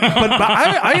different. All right, but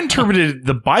I interpreted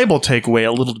the Bible takeaway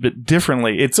a little bit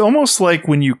differently. It's almost like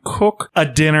when you cook a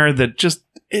dinner that just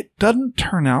it doesn't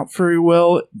turn out very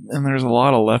well, and there's a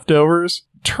lot of leftovers.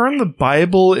 Turn the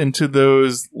Bible into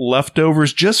those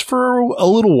leftovers just for a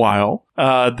little while,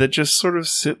 that just sort of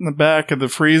sit in the back of the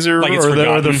freezer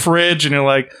or the fridge, and you're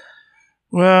like,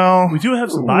 well, we do have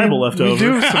some Bible left over. We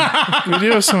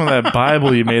do have some of that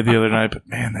Bible you made the other night, but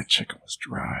man, that chicken was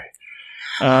dry.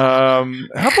 How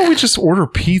about we just order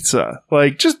pizza?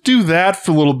 Like, just do that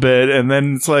for a little bit, and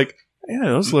then it's like, yeah,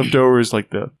 those leftovers,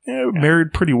 like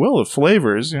married pretty well with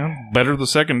flavors. Better the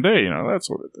second day, that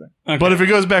sort of thing. Okay. But if it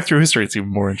goes back through history, it's even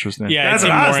more interesting. Yeah, it's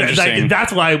even more interesting.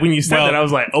 That's why when you said that, I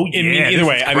was like, oh yeah, either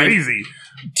way, crazy.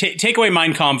 Take away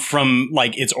Mein Kampf from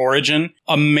like its origin,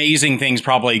 amazing things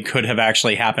probably could have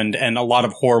actually happened, and a lot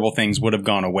of horrible things would have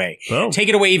gone away. Oh. Take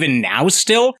it away even now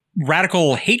still,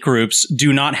 radical hate groups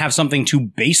do not have something to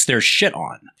base their shit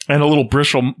on. And a little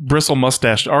bristle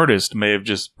mustached artist may have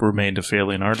just remained a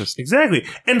failing artist. Exactly.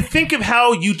 And think of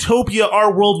how utopia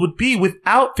our world would be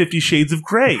without 50 Shades of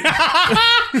Grey.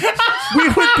 We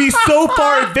would be so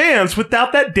far advanced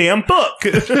without that damn book.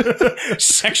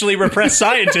 Sexually repressed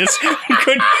scientists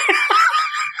could...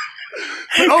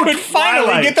 could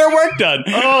finally get their work done.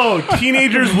 Oh,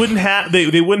 teenagers wouldn't have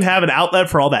they wouldn't have an outlet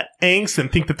for all that angst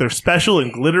and think that they're special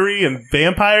and glittery and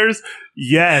vampires.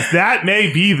 Yes, that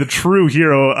may be the true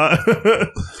hero.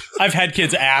 I've had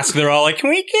kids ask, they're all like, "Can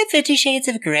we get 50 Shades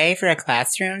of Grey for a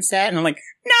classroom set?" And I'm like,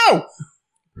 "No!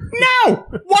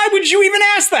 Why would you even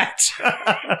ask that?"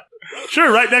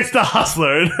 Sure, right next to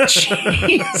Hustler.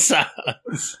 Jesus.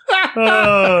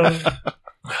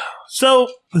 So,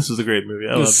 this was a great movie.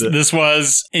 I loved it. This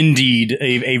was indeed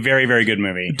a very, very good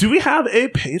movie. Do we have a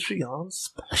Patreon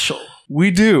special?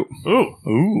 We do.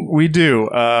 Ooh. We do.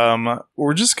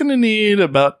 We're just going to need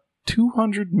about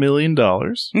 $200 million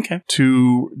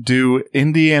to do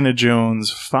Indiana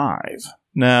Jones 5.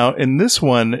 Now, in this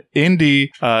one,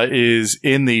 Indy is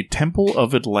in the Temple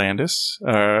of Atlantis.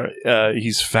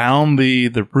 He's found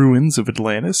the ruins of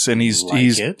Atlantis, and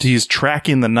he's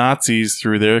tracking the Nazis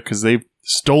through there because they've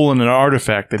stolen an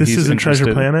artifact that this isn't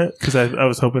Treasure Planet? Because I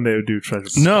was hoping they would do Treasure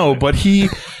Planet. No, but he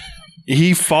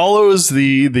follows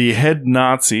the head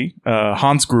Nazi,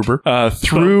 Hans Gruber,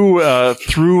 through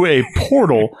a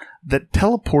portal that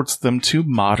teleports them to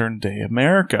modern day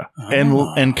America,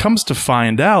 and comes to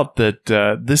find out that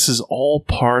this is all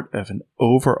part of an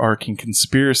overarching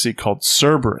conspiracy called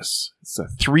Cerberus. It's a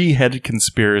 3-headed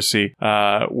conspiracy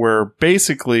where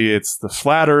basically it's the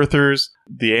flat earthers,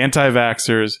 the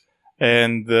anti-vaxxers,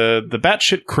 and the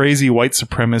batshit crazy white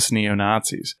supremacist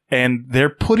neo-Nazis. And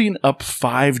they're putting up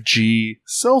 5G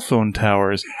cell phone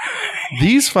towers.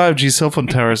 These 5G cell phone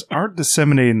towers aren't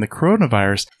disseminating the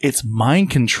coronavirus. It's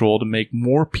mind control to make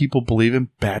more people believe in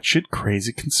batshit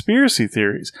crazy conspiracy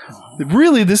theories.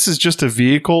 Really, this is just a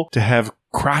vehicle to have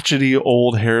crotchety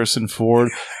old Harrison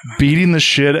Ford beating the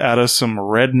shit out of some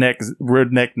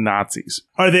redneck Nazis.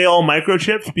 Are they all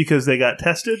microchipped because they got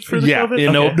tested for the COVID? Yeah,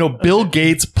 no. Bill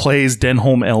Gates plays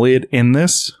Denholm Elliott in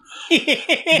this.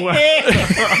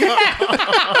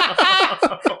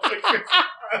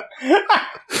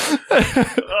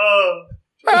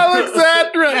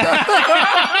 Alexandra!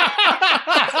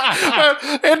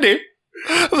 Indy,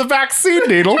 the vaccine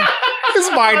needle is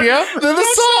mightier than the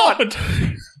sword.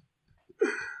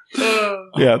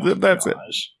 That's it.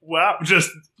 Wow, that's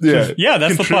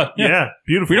the plot. Yeah,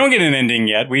 beautiful. We don't get an ending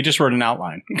yet. We just wrote an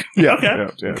outline.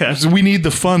 Okay. So we need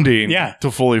the funding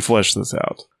to fully flesh this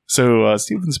out. So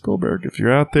Steven Spielberg, if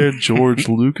you're out there, George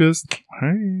Lucas,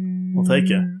 hey, we'll take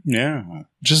you. Yeah,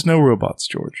 just no robots,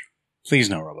 George. Please,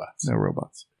 no robots. No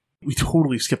robots. We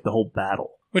totally skipped the whole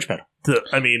battle. Which battle?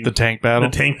 The tank battle.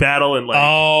 The tank battle, and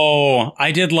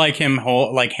I did like him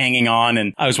hanging on,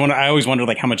 and I always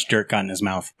wondered how much dirt got in his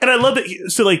mouth. And I love that.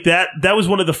 So that was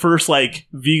one of the first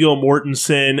Viggo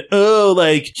Mortensen.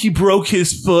 He broke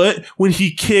his foot when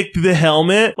he kicked the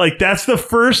helmet. That's the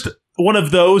first one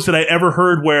of those that I ever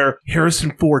heard where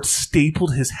Harrison Ford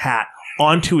stapled his hat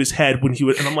onto his head when he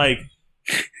would, and I'm like,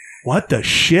 what the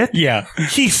shit? Yeah,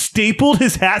 he stapled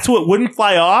his hat so it wouldn't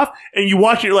fly off, and you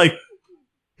watch it, you're like,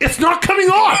 it's not coming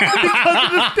off because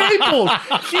of the staples.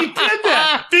 He did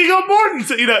that. Viggo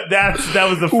Mortensen. That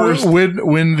was the first.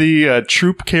 When the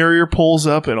troop carrier pulls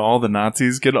up and all the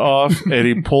Nazis get off, and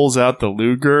he pulls out the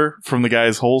Luger from the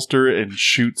guy's holster and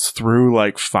shoots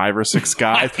through 5 or 6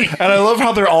 guys. And I love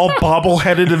how they're all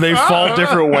bobbleheaded and they fall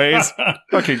different ways.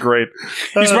 Okay, great.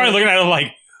 He's probably looking at it like,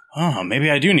 oh,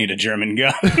 maybe I do need a German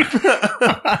gun.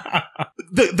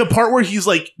 The part where he's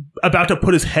about to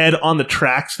put his head on the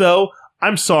tracks, though,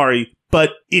 I'm sorry,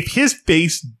 but if his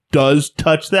face does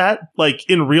touch that,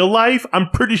 in real life,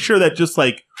 I'm pretty sure that just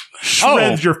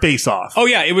shreds your face off. Oh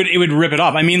yeah, it would rip it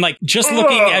off. I mean, just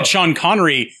looking at Sean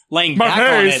Connery laying back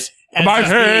on it. My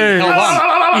face!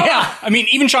 Yeah, I mean,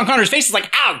 even Sean Connery's face is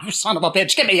like, ow, you son of a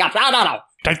bitch, get me up. No.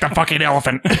 Take the fucking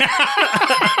elephant. But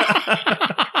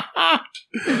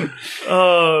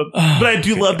I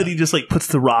do love that he just puts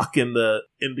the rock in the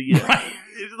right.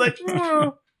 It's like,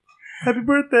 oh, happy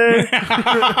birthday.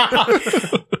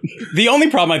 The only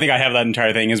problem I think I have that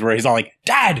entire thing is where he's all like,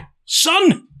 Dad,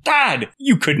 son, Dad.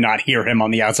 You could not hear him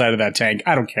on the outside of that tank.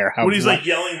 I don't care how. When he's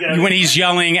yelling down. When he's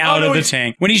yelling out of the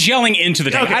tank. When he's yelling into the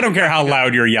tank. Okay. I don't care how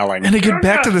loud you're yelling. And to get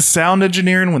back to the sound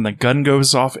engineering, when the gun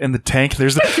goes off in the tank,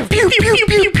 there's the pew, pew, pew,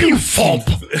 pew, pew, thump.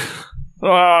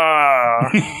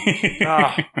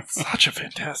 Such a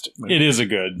fantastic movie. It is a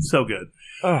good. So good.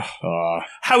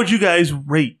 How would you guys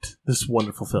rate this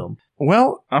wonderful film?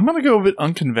 Well, I'm going to go a bit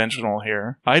unconventional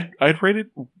here. I'd rate it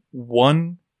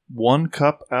one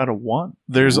cup out of 1.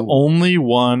 There's only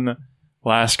one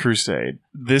Last Crusade.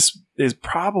 This is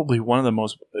probably one of the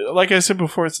most, like I said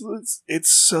before, it's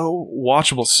so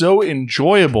watchable, so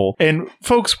enjoyable. And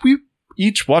folks,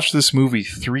 each watched this movie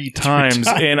 3 times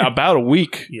in about a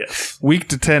week. Yes. Week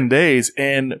to 10 days.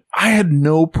 And I had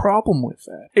no problem with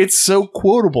that. It's so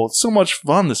quotable. It's so much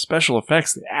fun. The special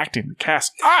effects, the acting, the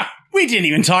cast. We didn't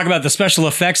even talk about the special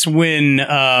effects when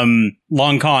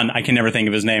Long Con, I can never think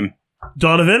of his name.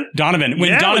 Donovan.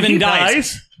 When Donovan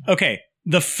dies. Okay.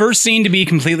 The first scene to be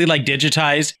completely like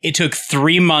digitized, it took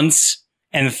 3 months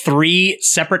and 3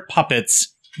 separate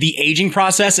puppets. The aging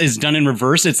process is done in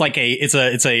reverse. It's like it's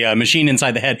a machine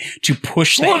inside the head to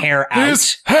push the hair out. What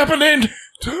is happening?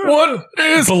 What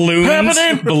is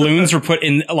happening? Balloons were put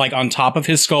in like on top of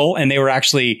his skull, and they were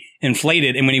actually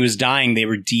inflated. And when he was dying, they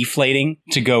were deflating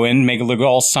to go in, make it look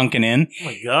all sunken in. Oh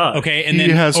my god! Okay, and he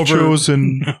then has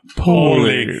chosen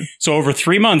poorly. So over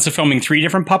 3 months of filming 3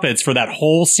 different puppets for that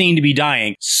whole scene to be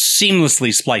dying,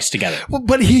 seamlessly spliced together. Well,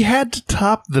 but he had to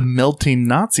top the melting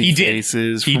Nazi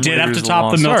faces. He did have Raiders to of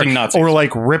top the melting Nazis. Or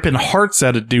like ripping hearts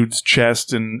out of dude's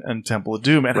chest in Temple of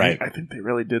Doom. And Right. I think they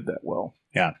really did that well.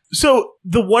 Yeah. So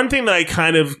the one thing that I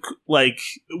kind of like,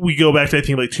 we go back to, I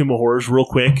think, like Tomb of Horrors real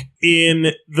quick. In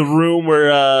the room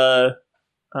where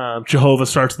Jehovah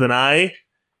starts with an eye,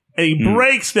 and he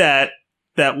breaks that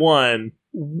one,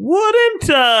 wouldn't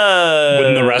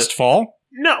the rest fall?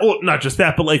 No, well, not just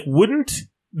that, but like, wouldn't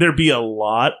there be a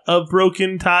lot of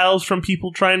broken tiles from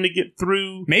people trying to get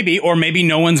through? Maybe, or maybe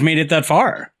no one's made it that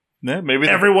far. Yeah, maybe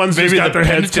everyone's just got their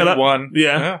heads cut up. One.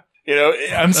 Yeah. You know,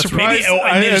 I'm surprised.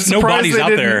 There's no bodies out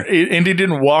there. Indy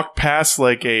didn't walk past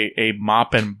like a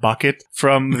mop and bucket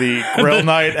from the grill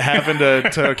night, having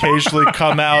to occasionally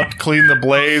come out, clean the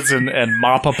blades, and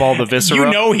mop up all the viscera. You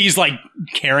know, he's like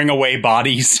carrying away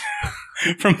bodies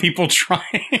from people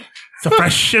trying.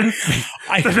 Suppression.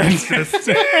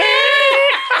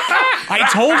 I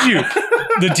told you,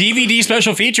 the DVD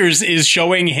special features is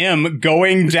showing him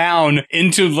going down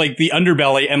into like the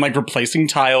underbelly and like replacing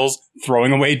tiles,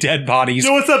 throwing away dead bodies.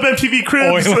 Yo, what's up, MTV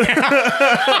Cribs?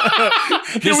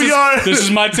 Here we are. This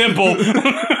is my temple.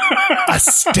 A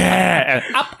stair,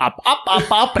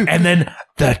 up, and then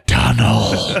the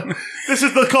tunnel. This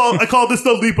is the call. I call this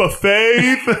the leap of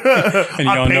faith. And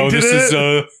y'all know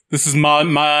this is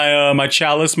my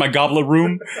chalice, my goblet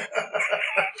room.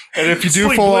 And if you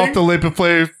do fall off the leap of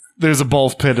faith, there's a ball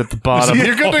pit at the bottom.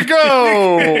 You're good to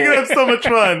go. You're gonna have so much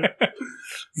fun.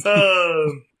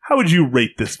 How would you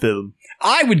rate this film?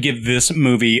 I would give this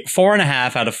movie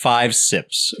 4.5 out of 5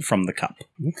 sips from the cup.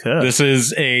 Okay. This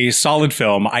is a solid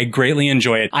film. I greatly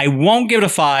enjoy it. I won't give it a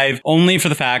 5 only for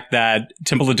the fact that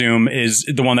Temple of Doom is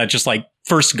the one that just like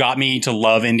first got me to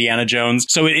love Indiana Jones.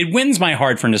 So it wins my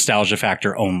heart for nostalgia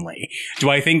factor only. Do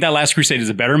I think that Last Crusade is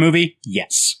a better movie?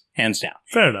 Yes. Hands down.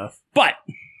 Fair enough. But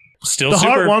still the super.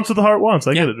 heart wants what the heart wants.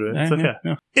 I get it, Drew. It's okay.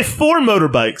 Yeah. If 4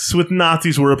 motorbikes with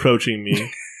Nazis were approaching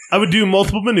me, I would do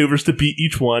multiple maneuvers to beat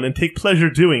each one and take pleasure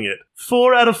doing it.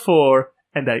 4 out of 4,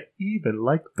 and I even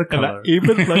like the color.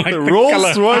 Even like the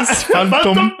Rolls Royce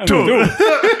Phantom 2.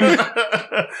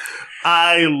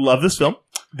 I love this film.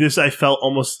 This, I felt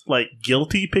almost like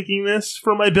guilty picking this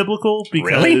for my biblical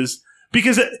because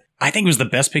I think it was the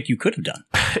best pick you could have done.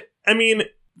 I mean,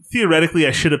 theoretically,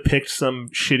 I should have picked some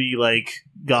shitty like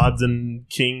gods and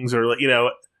kings or like, you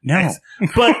know. No.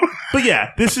 But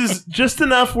yeah, this is just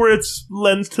enough where it's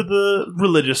lends to the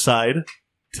religious side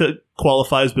to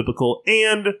qualify as biblical,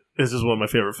 and this is one of my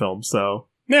favorite films, so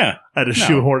yeah, I had to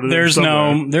shoehorn it in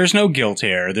somewhere. There's no guilt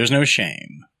here. There's no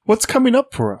shame. What's coming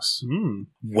up for us?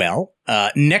 Well,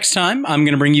 next time I'm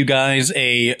going to bring you guys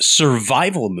a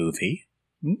survival movie.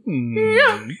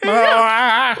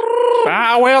 I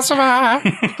will survive.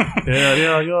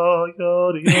 Oh,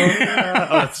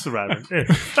 that's Survivor. Yeah.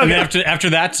 Okay. And then after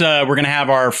that, we're going to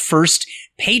have our first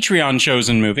Patreon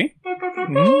chosen movie.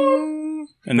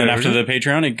 And then after the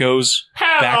Patreon, it goes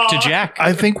back to Jack.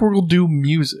 I think we'll do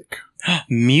music.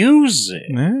 Music?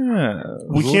 Yeah.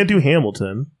 We can't do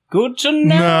Hamilton. Good to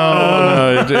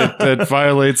know. No, it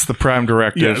violates the Prime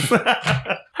Directive.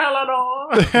 Yes.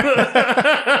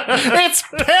 It's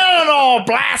Paranor,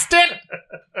 blast it!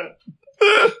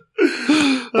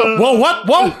 Whoa, what?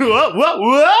 Whoa!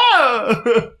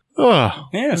 Oh.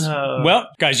 Yes. Well,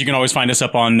 guys, you can always find us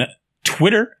up on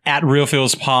Twitter at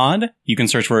RealFeelsPod. You can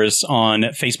search for us on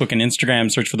Facebook and Instagram.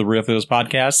 Search for the Real Feels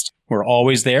Podcast. We're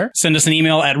always there. Send us an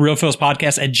email at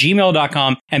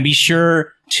realfeelspodcast@gmail.com and be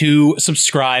sure to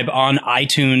subscribe on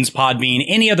iTunes, Podbean,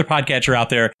 any other podcatcher out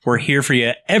there. We're here for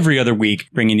you every other week,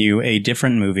 bringing you a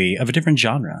different movie of a different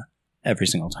genre every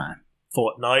single time.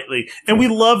 Fortnightly. And we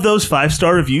love those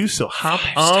 5-star reviews, so hop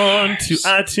on to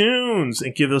iTunes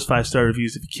and give those 5-star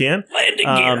reviews if you can. Landing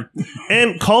gear.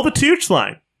 And call the Tooch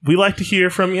line. We like to hear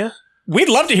from you. We'd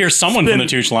love to hear someone from the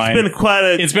Tooch line.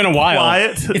 It's been a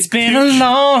while. It's been a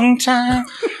long time.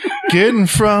 Getting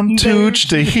from Tooch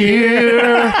to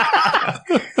here.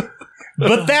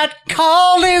 But that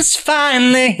call is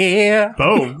finally here.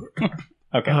 Boom.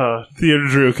 Okay. Theater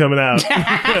Drew coming out.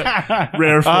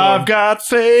 Rare form. I've got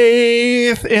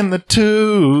faith in the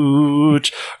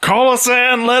Tooch. Call us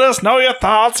and let us know your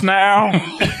thoughts now.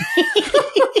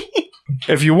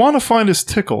 If you want to find us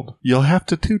tickled, you'll have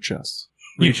to Tooch us.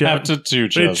 You have to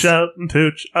Tooch us. Reach out and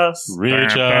Tooch us.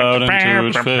 Reach out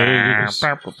and Tooch face.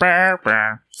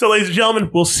 So, ladies and gentlemen,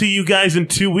 we'll see you guys in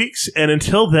 2 weeks. And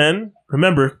until then,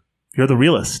 remember, you're the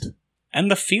realist. And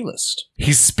the feelist.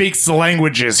 He speaks the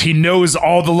languages. He knows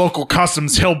all the local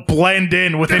customs. He'll blend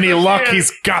in. With any luck,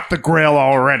 he's got the grail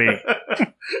already.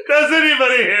 Does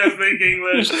anybody here speak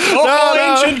English?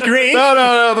 Ancient Greek.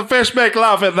 No. The fish make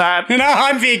love at that. No,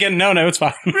 I'm vegan. No, it's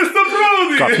fine. Mr.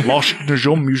 Brody! Got lost in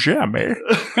the museum, eh?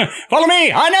 Follow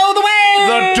me. I know the way.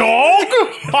 The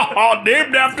dog?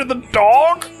 Named after the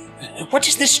dog? What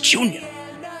is this, Junior?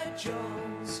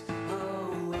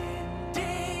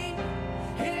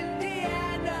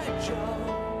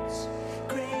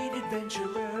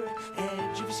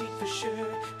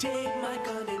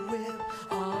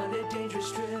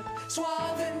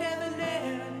 Suave and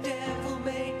debonair, devil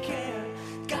may care.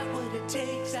 Got what it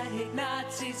takes, I hate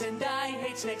Nazis and I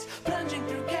hate snakes. Plunging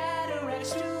through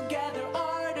cataracts to gather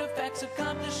artifacts,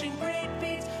 accomplishing great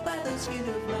feats by the skin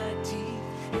of my teeth.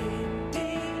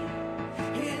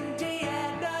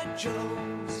 Indiana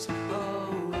Jones.